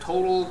a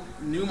total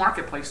new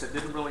marketplace that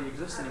didn't really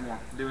exist anymore.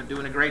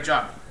 Doing a great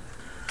job.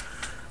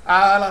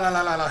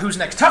 Who's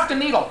next? Tuft &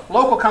 Needle,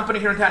 local company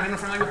here in town. Anyone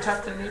familiar with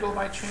Tuft & Needle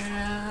by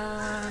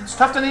chance?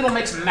 Tuft & Needle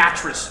makes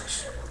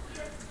mattresses.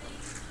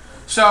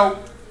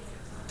 So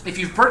if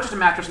you've purchased a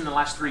mattress in the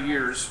last 3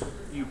 years,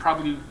 you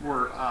probably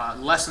were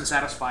less than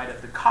satisfied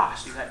at the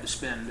cost you had to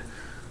spend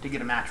to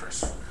get a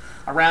mattress.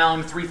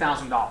 Around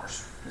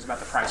 $3,000 is about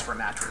the price for a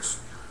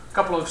mattress. A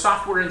couple of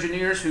software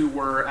engineers who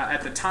were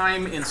at the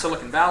time in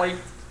Silicon Valley,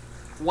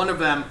 one of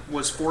them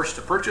was forced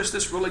to purchase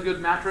this really good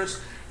mattress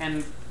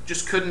and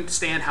just couldn't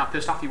stand how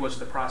pissed off he was at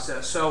the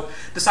process. So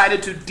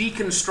decided to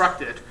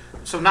deconstruct it.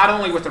 So not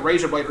only with the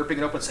razor blade ripping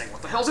it open saying,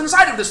 what the hell's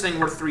inside of this thing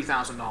worth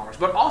 $3,000,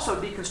 but also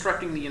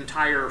deconstructing the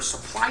entire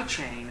supply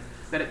chain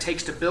that it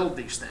takes to build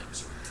these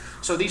things.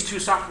 So these 2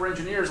 software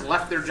engineers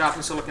left their jobs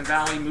in Silicon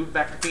Valley, moved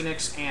back to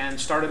Phoenix, and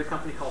started a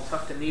company called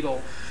Tuft &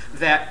 Needle.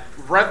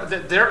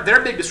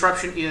 Their big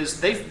disruption is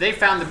they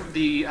found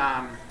the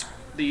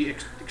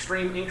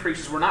extreme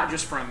increases were not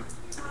just from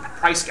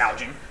price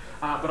gouging,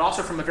 but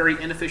also from a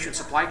very inefficient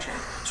supply chain.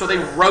 So they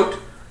wrote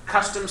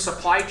custom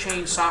supply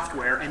chain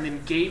software and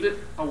then gave it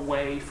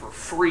away for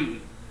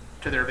free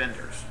to their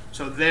vendors.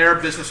 So their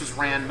businesses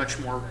ran much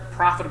more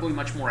profitably,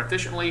 much more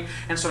efficiently.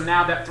 And so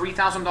now that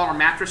 $3,000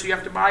 mattress you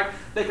have to buy,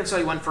 they can sell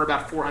you one for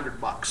about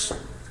 $400.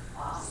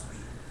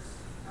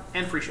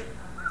 And free shipping.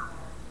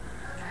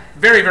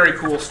 Very, very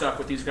cool stuff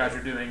what these guys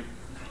are doing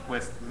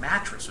with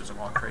mattresses of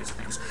all crazy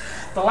things.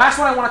 The last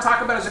one I want to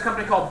talk about is a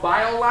company called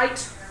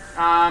BioLite.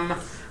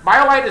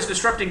 BioLite is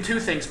disrupting 2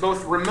 things,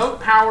 both remote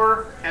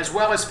power as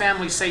well as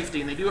family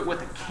safety, and they do it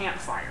with a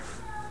campfire,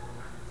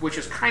 which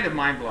is kind of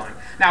mind-blowing.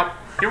 Now,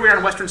 here we are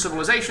in Western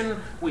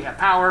civilization. We have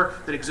power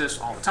that exists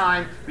all the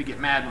time. We get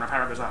mad when our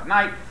power goes out at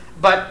night.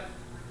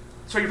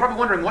 So you're probably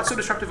wondering, what's so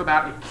disruptive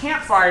about a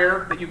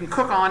campfire that you can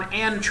cook on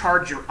and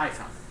charge your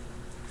iPhone?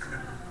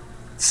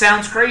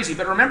 Sounds crazy,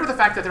 but remember the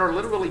fact that there are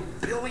literally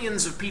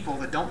billions of people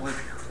that don't live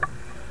here,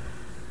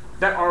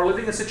 that are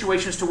living in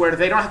situations to where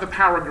they don't have a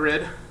power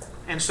grid,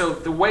 and so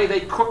the way they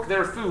cook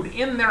their food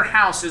in their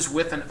house is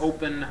with an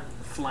open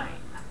fire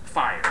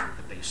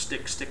that they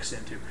stick sticks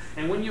into.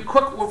 And when you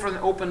cook over an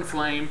open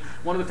flame,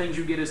 one of the things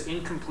you get is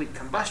incomplete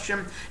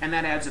combustion, and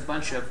that adds a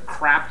bunch of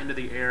crap into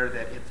the air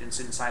that if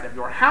it's inside of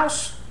your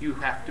house, you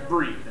have to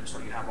breathe, and so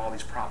you have all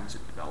these problems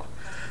that develop.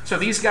 So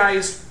these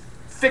guys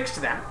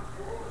fixed that.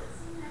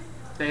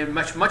 They have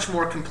a much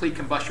more complete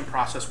combustion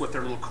process with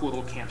their cool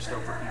little camp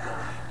stove for people.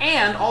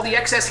 And all the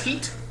excess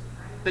heat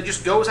that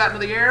just goes out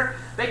into the air,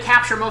 they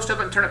capture most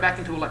of it and turn it back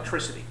into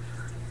electricity.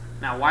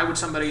 Now, why would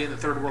somebody in the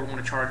third world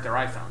want to charge their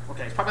iPhone?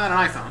 Okay, it's probably not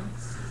an iPhone,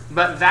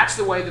 but that's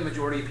the way the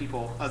majority of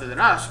people, other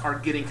than us, are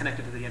getting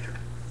connected to the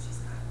internet.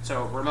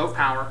 So remote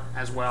power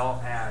as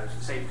well as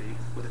safety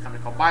with a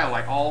company called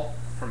BioLite, all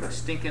from a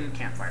stinking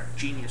campfire.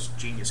 Genius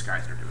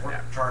guys are doing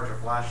that. Charge a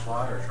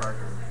flashlight or charge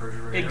a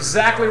refrigerator?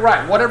 Exactly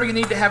right. Whatever you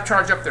need to have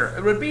charged up there.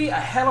 It would be a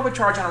hell of a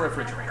charge on a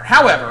refrigerator.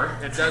 However,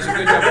 it does a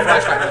good job with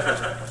flashlight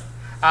refrigerators.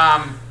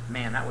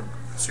 Man, that would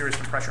serious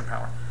compression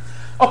power.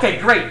 Okay,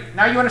 great.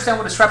 Now you understand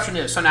what disruption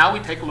is. So now we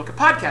take a look at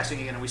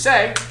podcasting again, and we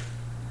say,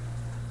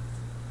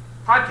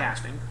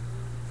 podcasting,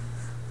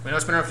 we know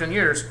it's been around for 10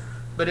 years,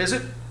 but is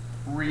it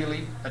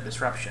really a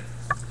disruption?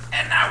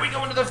 And now we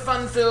go into the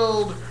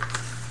fun-filled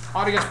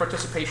audience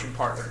participation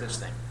part of this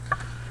thing.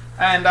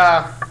 And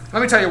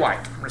let me tell you why.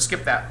 I'm going to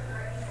skip that.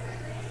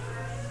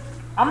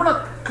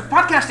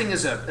 Podcasting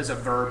is a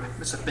verb.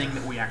 It's a thing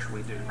that we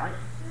actually do, right?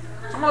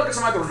 So I'm going to look at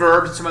some other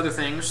verbs and some other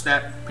things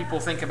that people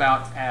think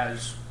about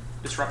as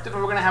disruptive,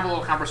 and we're going to have a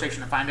little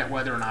conversation to find out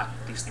whether or not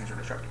these things are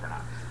disruptive or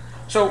not.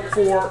 So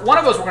for one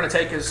of those we're going to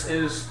take is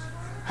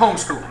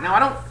homeschooling. Now, I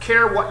don't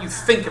care what you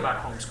think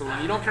about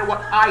homeschooling. You don't care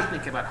what I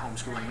think about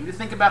homeschooling. You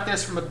think about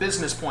this from a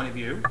business point of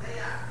view.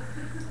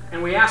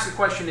 And we ask the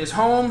question, is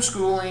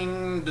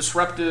homeschooling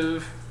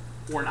disruptive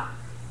or not?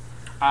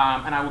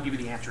 And I will give you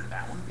the answer to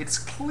that one. It's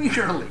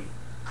clearly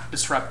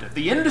disruptive.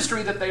 The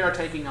industry that they are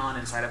taking on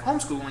inside of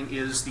homeschooling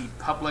is the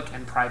public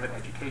and private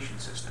education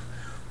system.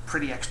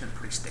 Pretty excellent,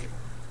 pretty stable.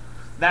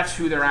 That's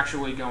who they're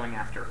actually going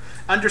after.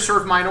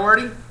 Underserved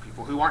minority,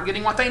 people who aren't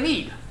getting what they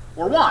need,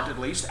 or want at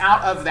least,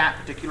 out of that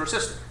particular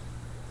system.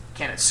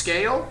 Can it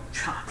scale?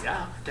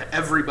 Yeah, to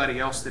everybody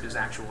else that is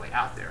actually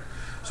out there.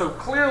 So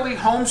clearly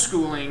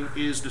homeschooling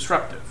is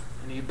disruptive.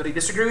 Anybody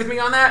disagree with me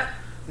on that?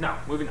 No.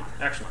 Moving on.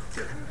 Excellent.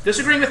 Good.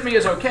 Disagreeing with me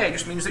is okay,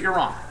 just means that you're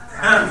wrong.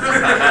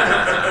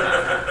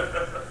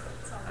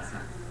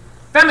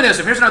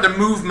 Feminism. Here's another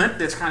movement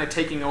that's kind of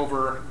taking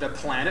over the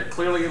planet.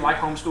 Clearly, like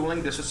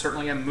homeschooling, this is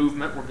certainly a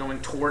movement. We're going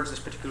towards this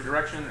particular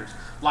direction. There's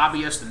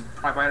lobbyists and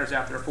providers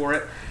out there for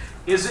it.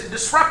 Is it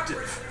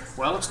disruptive?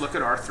 Well, let's look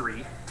at our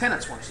three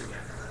tenets once again.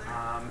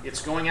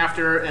 It's going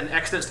after an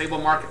excellent, stable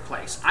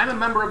marketplace. I'm a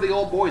member of the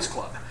Old Boys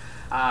Club.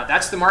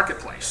 That's the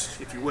marketplace,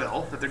 if you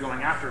will, that they're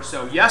going after.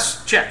 So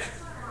yes, check.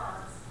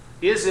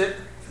 Is it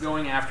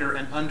going after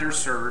an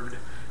underserved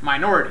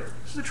minority?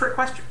 This is a trick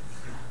question.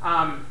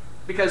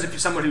 Because if you're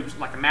someone who's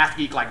like a math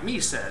geek like me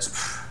says,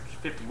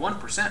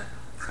 51%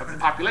 of the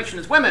population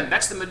is women,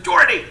 that's the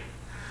majority.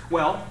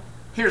 Well,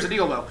 here's the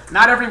deal though.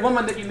 Not every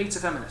woman that you meet is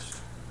a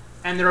feminist.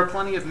 And there are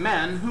plenty of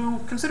men who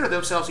consider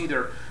themselves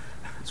either,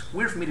 it's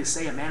weird for me to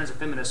say a man is a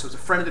feminist, so it's a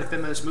friend of the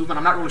feminist movement.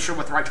 I'm not really sure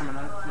what the right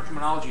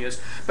terminology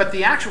is. But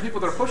the actual people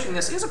that are pushing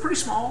this is a pretty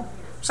small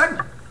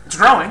segment. It's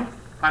growing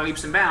by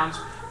leaps and bounds,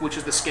 which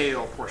is the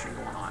scale portion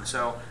going on.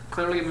 So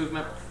clearly a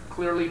movement,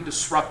 clearly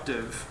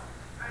disruptive.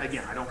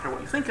 Again, I don't care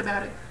what you think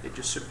about it. It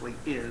just simply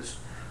is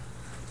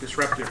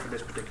disruptive for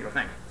this particular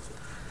thing.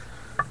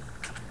 All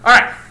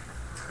right.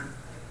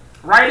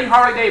 Riding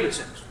Harley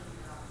Davidsons.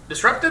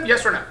 Disruptive,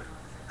 yes or no?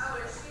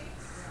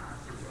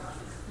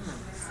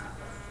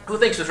 Who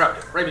thinks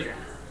disruptive? Raise your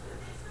hand.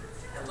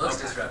 It looks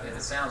disruptive.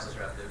 It sounds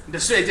disruptive.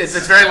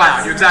 It's very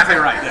loud. You're exactly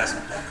right, yes.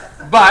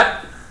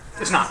 But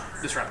it's not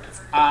disruptive.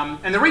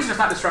 And the reason it's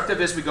not disruptive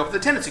is we go for the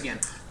tenets again.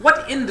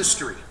 What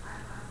industry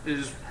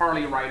is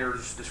Harley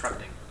riders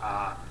disrupting?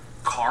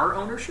 Car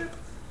ownership?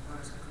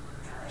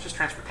 It's just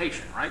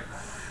transportation, right?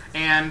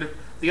 And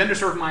the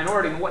underserved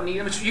minority, and what need,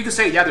 I mean, you can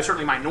say, yeah, there's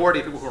certainly a minority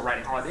of people who are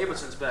riding Harley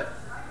Davidsons, but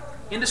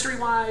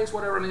industry-wise,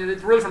 whatever, I mean,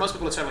 it's really for most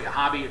people, it's really a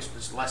hobby.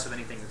 It's less of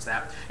anything that's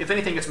that. If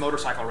anything, it's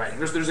motorcycle riding.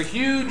 There's a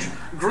huge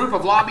group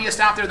of lobbyists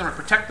out there that want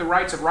to protect the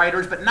rights of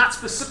riders, but not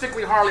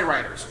specifically Harley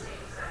riders.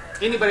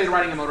 Anybody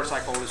riding a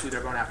motorcycle is who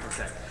they're going after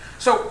today.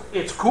 So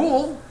it's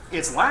cool,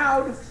 it's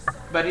loud,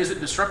 but is it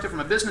disruptive from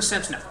a business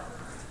sense? No.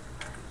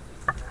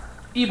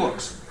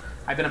 Ebooks.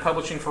 I've been in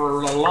publishing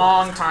for a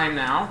long time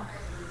now.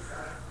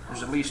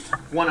 There's at least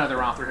one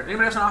other author here.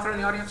 Anybody else an author in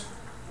the audience?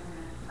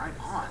 Right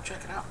on,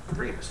 check it out.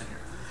 3 of us in here.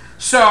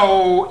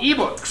 So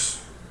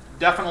ebooks,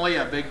 definitely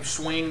a big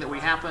swing that we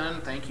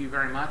happen. Thank you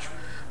very much.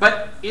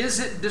 But is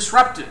it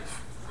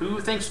disruptive?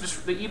 Who thinks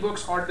the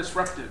ebooks are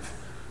disruptive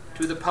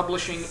to the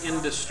publishing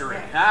industry?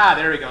 Ah,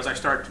 there he goes. I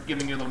start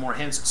giving you a little more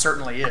hints. It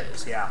certainly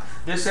is. Yeah,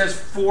 this has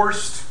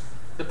forced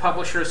the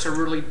publishers to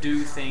really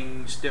do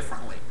things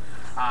differently.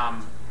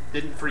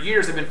 For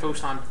years, they've been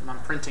focused on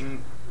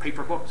printing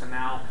paper books, and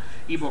now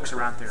ebooks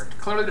are out there.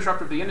 Clearly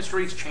disruptive to the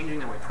industry. It's changing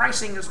the way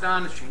pricing is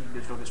done. It's changing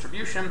digital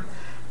distribution.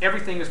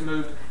 Everything has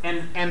moved,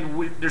 and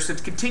there's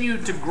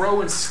continued to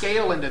grow and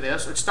scale into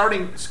this. It's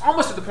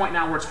almost at the point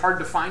now where it's hard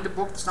to find a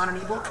book that's not an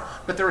ebook,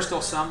 but there are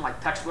still some,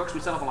 like textbooks. We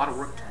still have a lot of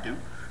work to do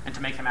and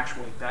to make them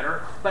actually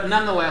better. But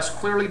nonetheless,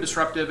 clearly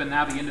disruptive, and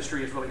now the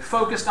industry is really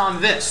focused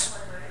on this.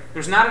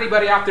 There's not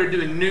anybody out there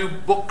doing new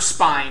book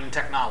spine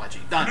technology.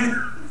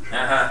 Done.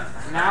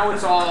 Now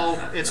it's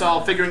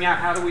all figuring out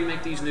how do we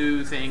make these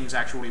new things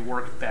actually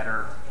work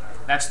better.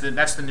 That's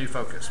the new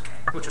focus,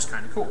 which is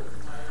kind of cool.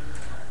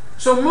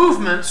 So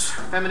movements,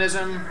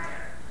 feminism,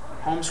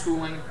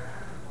 homeschooling,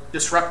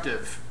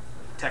 disruptive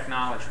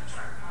technologies.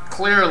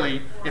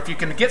 Clearly, if you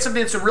can get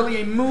something that's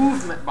really a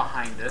movement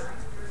behind it,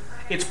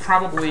 it's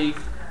probably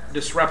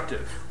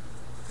disruptive.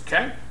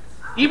 Okay?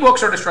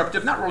 Ebooks are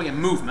disruptive, not really a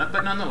movement,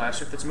 but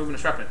nonetheless, if it's movement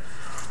disruptive.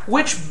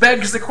 Which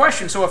begs the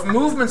question, so if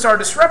movements are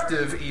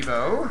disruptive,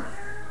 Evo,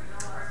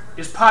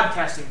 is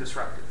podcasting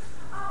disruptive?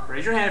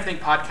 Raise your hand if you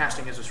think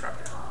podcasting is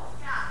disruptive.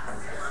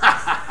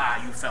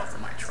 You fell for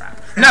my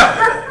trap.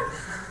 No!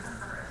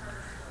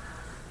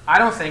 I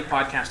don't think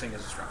podcasting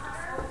is disruptive.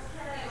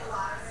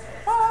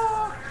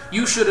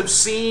 You should have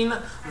seen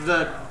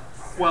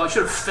you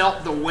should have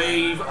felt the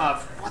wave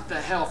of, what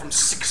the hell, from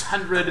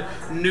 600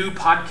 new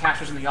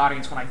podcasters in the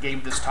audience when I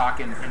gave this talk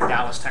in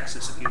Dallas,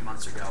 Texas a few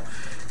months ago.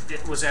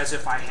 It was as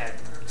if I had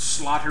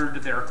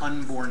slaughtered their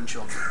unborn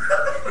children.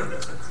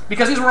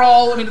 Because these were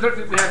all, we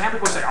have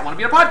people say, I want to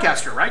be a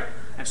podcaster, right?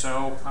 And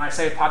so when I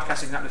say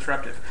podcasting is not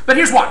disruptive. But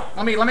here's why.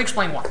 Let me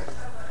explain why.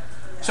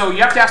 So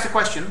you have to ask the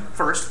question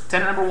first,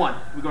 tenet number 1.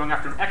 We're going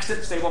after an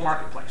extant stable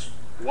marketplace.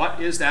 What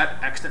is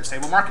that extant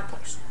stable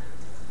marketplace?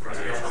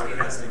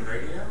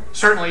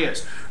 Certainly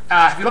is.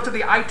 If you looked at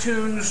the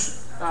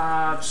iTunes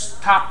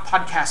top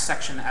podcast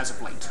section as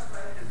of late,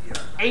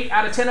 8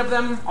 out of 10 of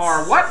them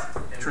are what?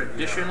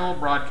 traditional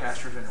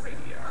broadcasters and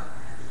radio.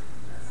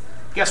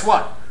 Guess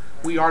what?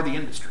 We are the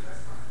industry.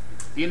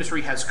 The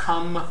industry has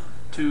come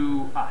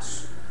to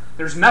us.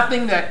 There's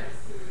nothing that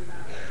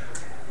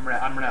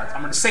I'm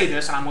gonna say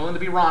this, and I'm willing to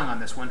be wrong on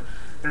this one.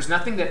 There's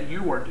nothing that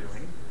you are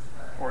doing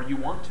or you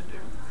want to do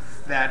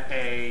that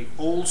a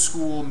old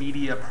school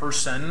media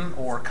person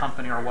or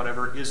company or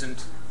whatever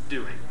isn't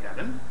doing.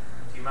 Kevin?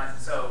 Do you mind?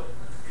 So,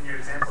 in your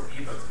example of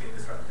ebooks being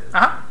disrupted,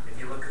 if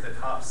you look at the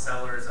top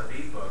sellers of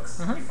ebooks,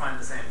 you find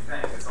the same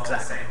thing. It's all the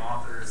same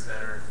authors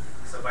that are.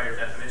 So, by your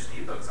definition,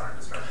 ebooks aren't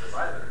disruptive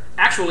either.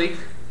 Actually,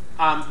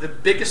 the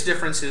biggest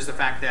difference is the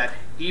fact that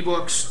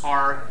ebooks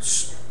are.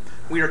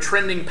 We are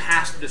trending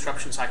past the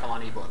disruption cycle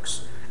on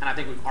ebooks, and I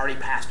think we've already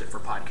passed it for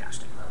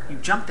podcasting. You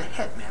jumped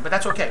ahead, man, but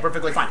that's okay,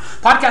 perfectly fine.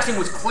 Podcasting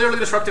was clearly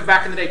disruptive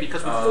back in the day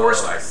because we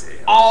forced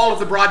all of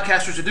the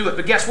broadcasters to do it.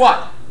 But guess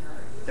what?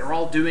 They're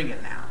all doing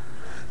it now.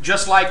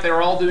 Just like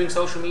they're all doing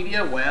social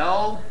media,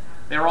 well,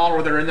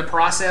 they're in the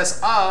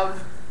process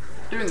of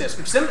doing this.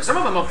 Some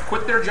of them have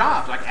quit their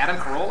jobs, like Adam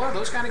Carolla,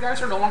 those kind of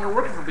guys are no longer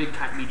working for big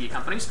media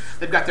companies.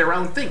 They've got their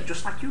own thing,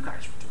 just like you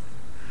guys are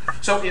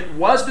doing. So it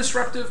was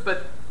disruptive,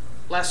 but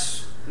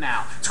less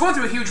now. It's going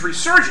through a huge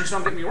resurgence,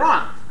 don't get me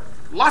wrong.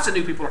 Lots of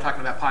new people are talking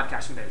about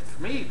podcasting today.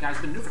 For me, guys,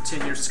 been doing it for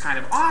 10 years. It's kind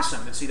of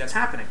awesome to see that's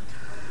happening.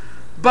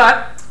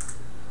 But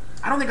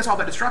I don't think it's all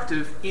that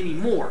disruptive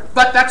anymore.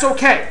 But that's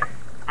okay.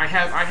 I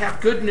have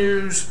good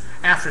news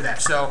after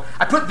that. So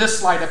I put this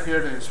slide up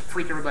here to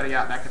freak everybody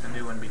out back at the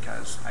new one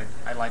because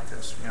I like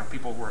this. You know,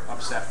 people were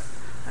upset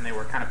and they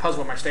were kind of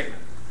puzzled with my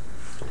statement.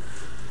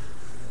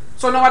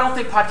 So no, I don't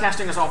think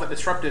podcasting is all that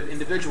disruptive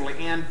individually.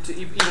 And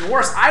even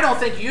worse, I don't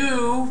think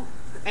you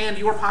and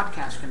your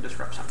podcast can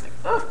disrupt something.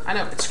 I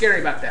know, it's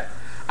scary about that.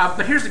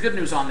 But here's the good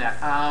news on that.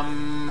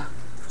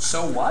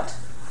 So what?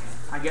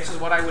 I guess is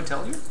what I would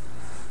tell you.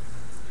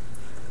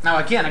 Now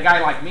again, a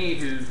guy like me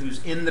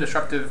who's in the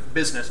disruptive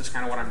business is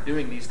kind of what I'm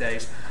doing these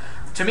days.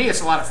 To me,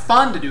 it's a lot of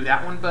fun to do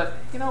that one, but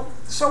you know,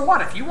 so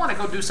what? If you want to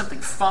go do something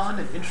fun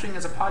and interesting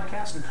as a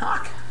podcast,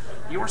 knock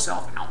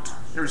yourself out.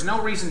 There's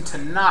no reason to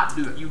not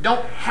do it. You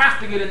don't have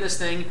to get in this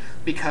thing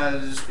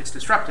because it's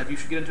disruptive. You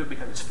should get into it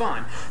because it's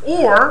fun.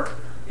 Or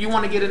you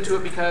want to get into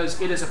it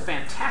because it is a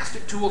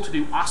fantastic tool to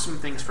do awesome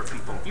things for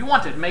people. If you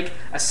want to make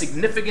a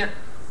significant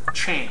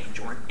change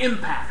or an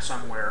impact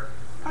somewhere,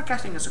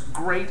 podcasting is a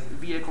great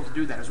vehicle to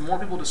do that. As more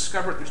people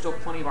discover it, there's still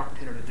plenty of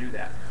opportunity to do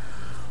that.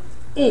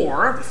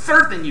 Or the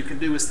third thing you can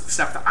do is the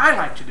stuff that I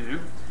like to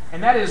do,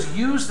 and that is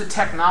use the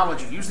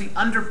technology, use the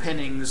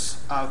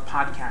underpinnings of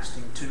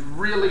podcasting to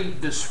really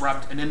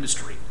disrupt an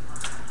industry.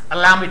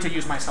 Allow me to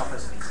use myself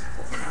as an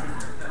example.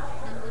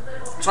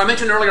 So I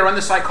mentioned earlier, I run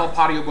this site called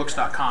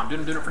audiobooks.com.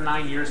 Doing it for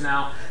 9 years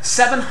now.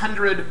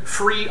 700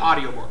 free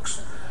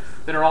audiobooks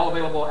that are all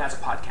available as a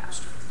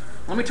podcast.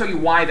 Let me tell you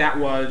why that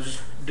was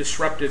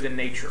disruptive in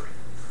nature.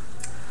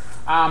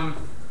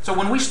 So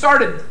when we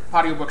started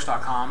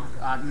audiobooks.com,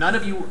 none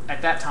of you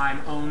at that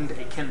time owned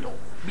a Kindle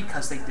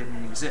because they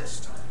didn't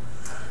exist.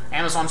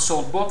 Amazon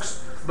sold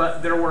books,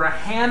 but there were a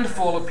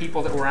handful of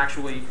people that were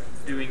actually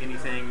doing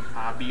anything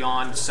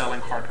beyond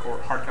selling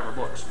hardcover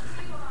books.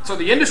 So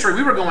the industry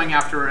we were going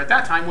after at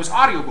that time was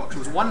audiobooks. It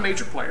was one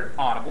major player,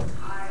 Audible,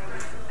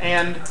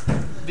 and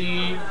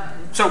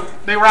so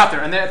they were out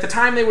there. And at the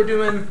time, they were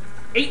doing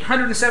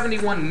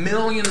 $871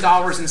 million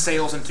in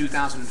sales in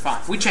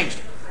 2005. We changed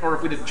it, or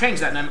if we didn't change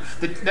that number,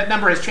 that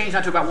number has changed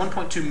now to about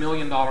 $1.2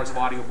 million of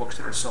audiobooks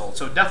that are sold.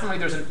 So definitely,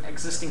 there's an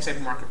existing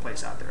stable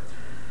marketplace out there.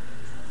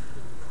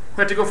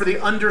 We have to go for the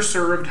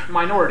underserved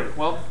minority.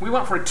 Well, we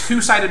went for a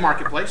two-sided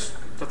marketplace.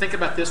 So think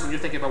about this when you're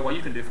thinking about what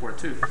you can do for it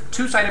too.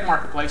 Two-sided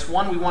marketplace.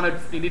 One,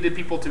 we needed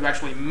people to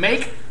actually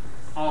make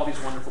all these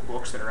wonderful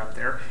books that are up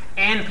there,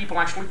 and people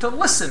actually to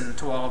listen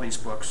to all these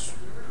books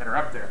that are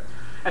up there.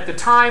 At the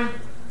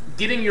time,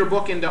 getting your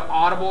book into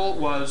Audible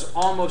was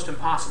almost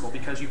impossible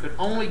because you could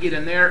only get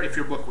in there if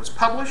your book was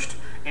published,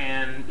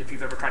 and if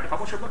you've ever tried to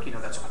publish a book, you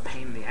know that's a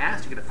pain in the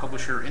ass to get a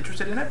publisher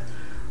interested in it.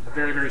 A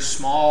very, very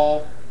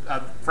small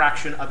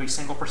fraction of a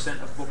single %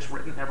 of books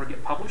written ever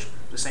get published,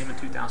 the same in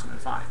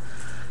 2005.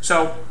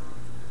 So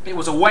it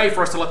was a way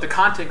for us to let the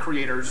content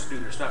creators do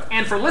their stuff.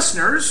 And for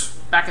listeners,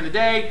 back in the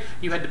day,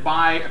 you had to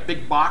buy a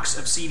big box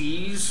of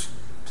CDs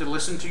to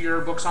listen to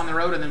your books on the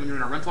road, and then when you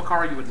were in a rental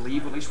car, you would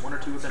leave at least one or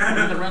two of them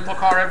in the rental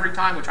car every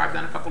time, which I've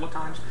done a couple of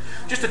times.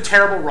 Just a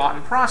terrible,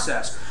 rotten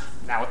process.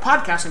 Now with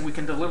podcasting, we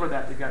can deliver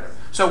that together.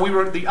 So we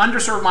were the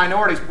underserved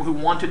minorities who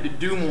wanted to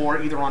do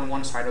more either on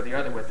one side or the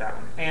other with that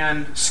one.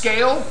 And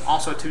scale,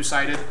 also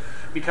two-sided,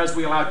 because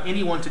we allowed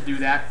anyone to do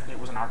that. It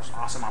was an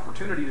awesome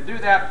opportunity to do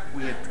that.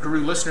 We had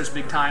grew listeners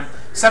big time.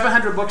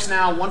 700 books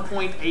now,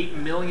 1.8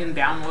 million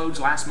downloads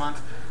last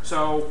month.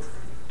 So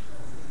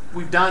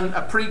we've done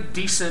a pretty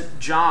decent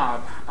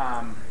job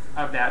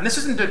of that. And this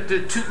isn't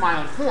to toot my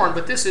own horn,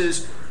 but this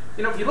is,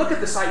 you know, if you look at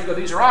the site, you go,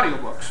 these are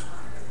audiobooks.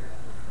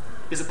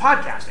 Is it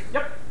podcasting?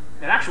 Yep,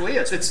 it actually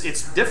is.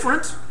 It's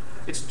different.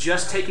 It's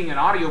just taking an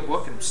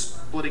audiobook and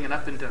splitting it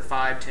up into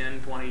 5, 10,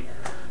 20.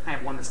 I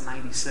have one that's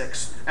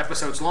 96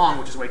 episodes long,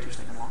 which is way too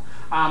stinking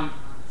long.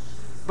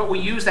 but we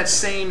use that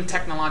same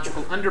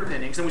technological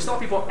underpinnings. And we still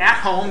have people at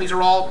home. These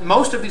are all,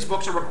 most of these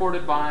books are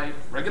recorded by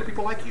regular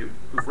people like you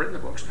who've written the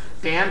books.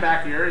 Dan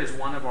back here is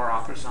one of our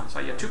authors on the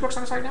site. You have 2 books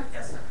on the site now?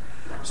 Yes.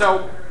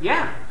 So,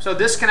 yeah, so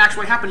this can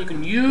actually happen. You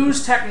can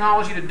use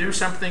technology to do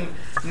something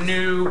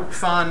new,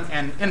 fun,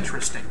 and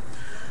interesting,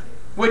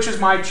 which is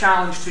my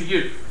challenge to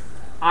you.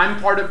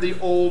 I'm part of the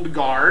old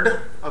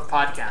guard of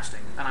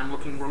podcasting, and I'm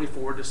looking really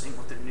forward to seeing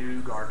what the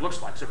new guard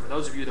looks like. So for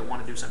those of you that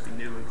want to do something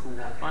new and cool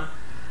and fun,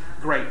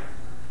 great,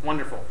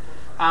 wonderful.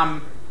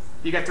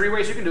 You got 3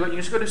 ways you can do it. You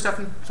can just go do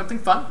something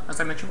fun, as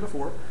I mentioned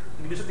before.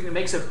 You can do something that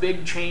makes a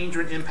big change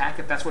or an impact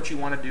if that's what you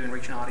want to do and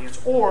reach an audience.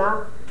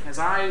 Or, as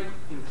I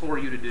implore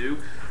you to do,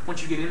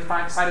 once you get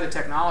inside of the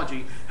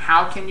technology,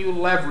 how can you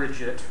leverage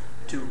it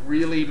to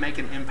really make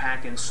an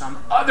impact in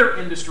some other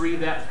industry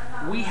that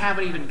we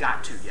haven't even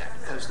got to yet?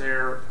 Because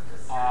they're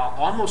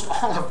almost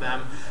all of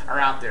them are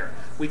out there.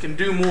 We can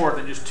do more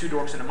than just 2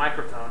 dorks and a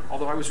microphone,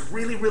 although I was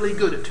really, really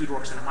good at 2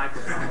 dorks and a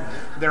microphone.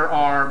 There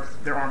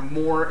are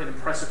more and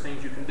impressive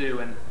things you can do,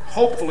 and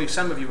hopefully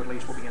some of you at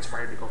least will be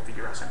inspired to go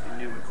figure out something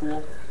new and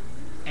cool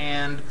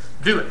and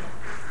do it.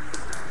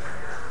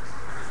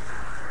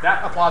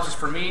 That applause is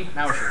for me.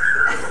 Now it's yours.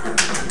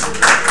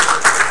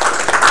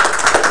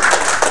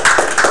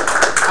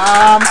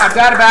 I've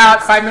got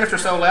about 5 minutes or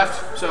so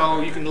left,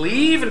 so you can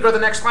leave and go to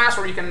the next class,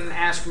 or you can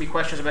ask me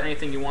questions about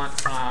anything you want.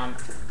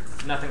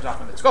 Nothing's off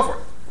limits. Go for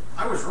it.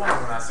 I was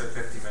wrong when I said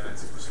 50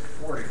 minutes. It was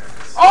 40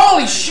 minutes.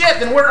 Holy shit,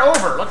 then we're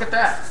over. Look at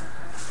that.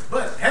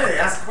 But hey,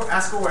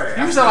 ask away.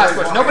 Use the last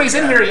question. Nobody's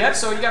in here yet,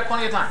 so you got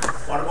plenty of time.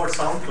 What about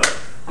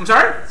SoundCloud? I'm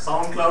sorry?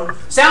 SoundCloud?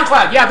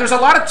 SoundCloud, yeah, there's a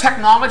lot of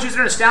technologies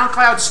that are in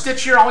SoundCloud,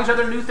 Stitcher, all these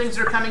other new things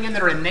that are coming in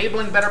that are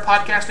enabling better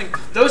podcasting.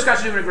 Those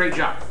guys are doing a great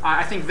job.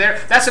 I think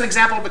that's an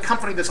example of a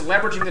company that's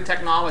leveraging the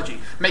technology,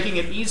 making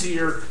it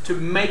easier to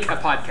make a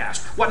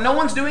podcast. What no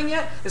one's doing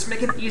yet is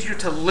making it easier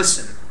to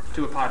listen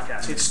to a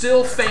podcast. It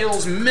still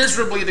fails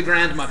miserably the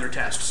grandmother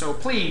test. So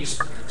please,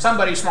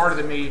 somebody smarter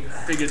than me,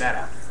 figure that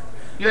out.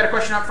 You had a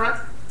question up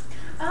front?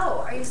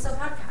 Oh, are you still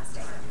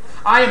podcasting?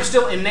 I am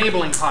still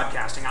enabling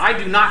podcasting. I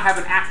do not have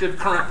an active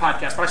current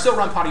podcast, but I still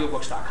run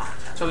audiobooks.com.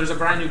 So there's a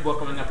brand new book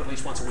going up at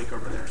least once a week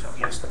over there. So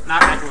yes,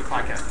 not actively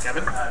podcasting.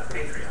 Kevin?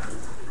 Patreon.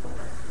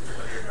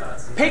 What are your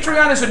thoughts?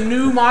 Patreon is a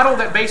new model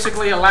that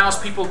basically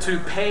allows people to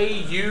pay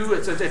you.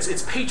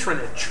 It's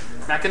patronage.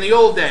 Back in the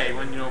old day,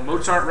 when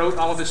Mozart wrote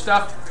all of his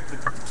stuff, the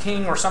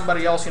king or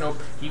somebody else,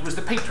 he was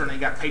the patron and he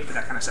got paid for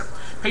that kind of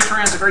stuff.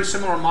 Patreon is a very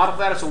similar model to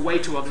that. It's a way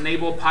to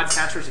enable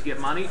podcasters to get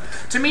money.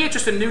 To me, it's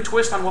just a new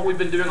twist on what we've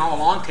been doing all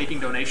along, taking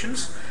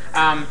donations.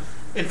 And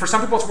for some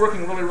people, it's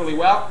working really, really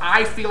well.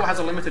 I feel it has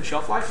a limited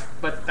shelf life,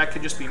 but that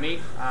could just be me.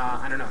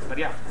 I don't know. But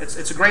yeah,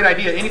 it's a great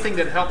idea. Anything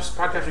that helps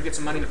podcasters get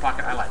some money in the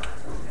pocket, I like.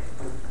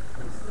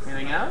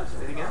 Anything else?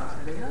 Anything else?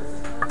 Anything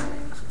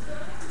else?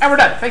 And we're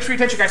done. Thanks for your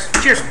attention, guys.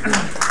 Cheers.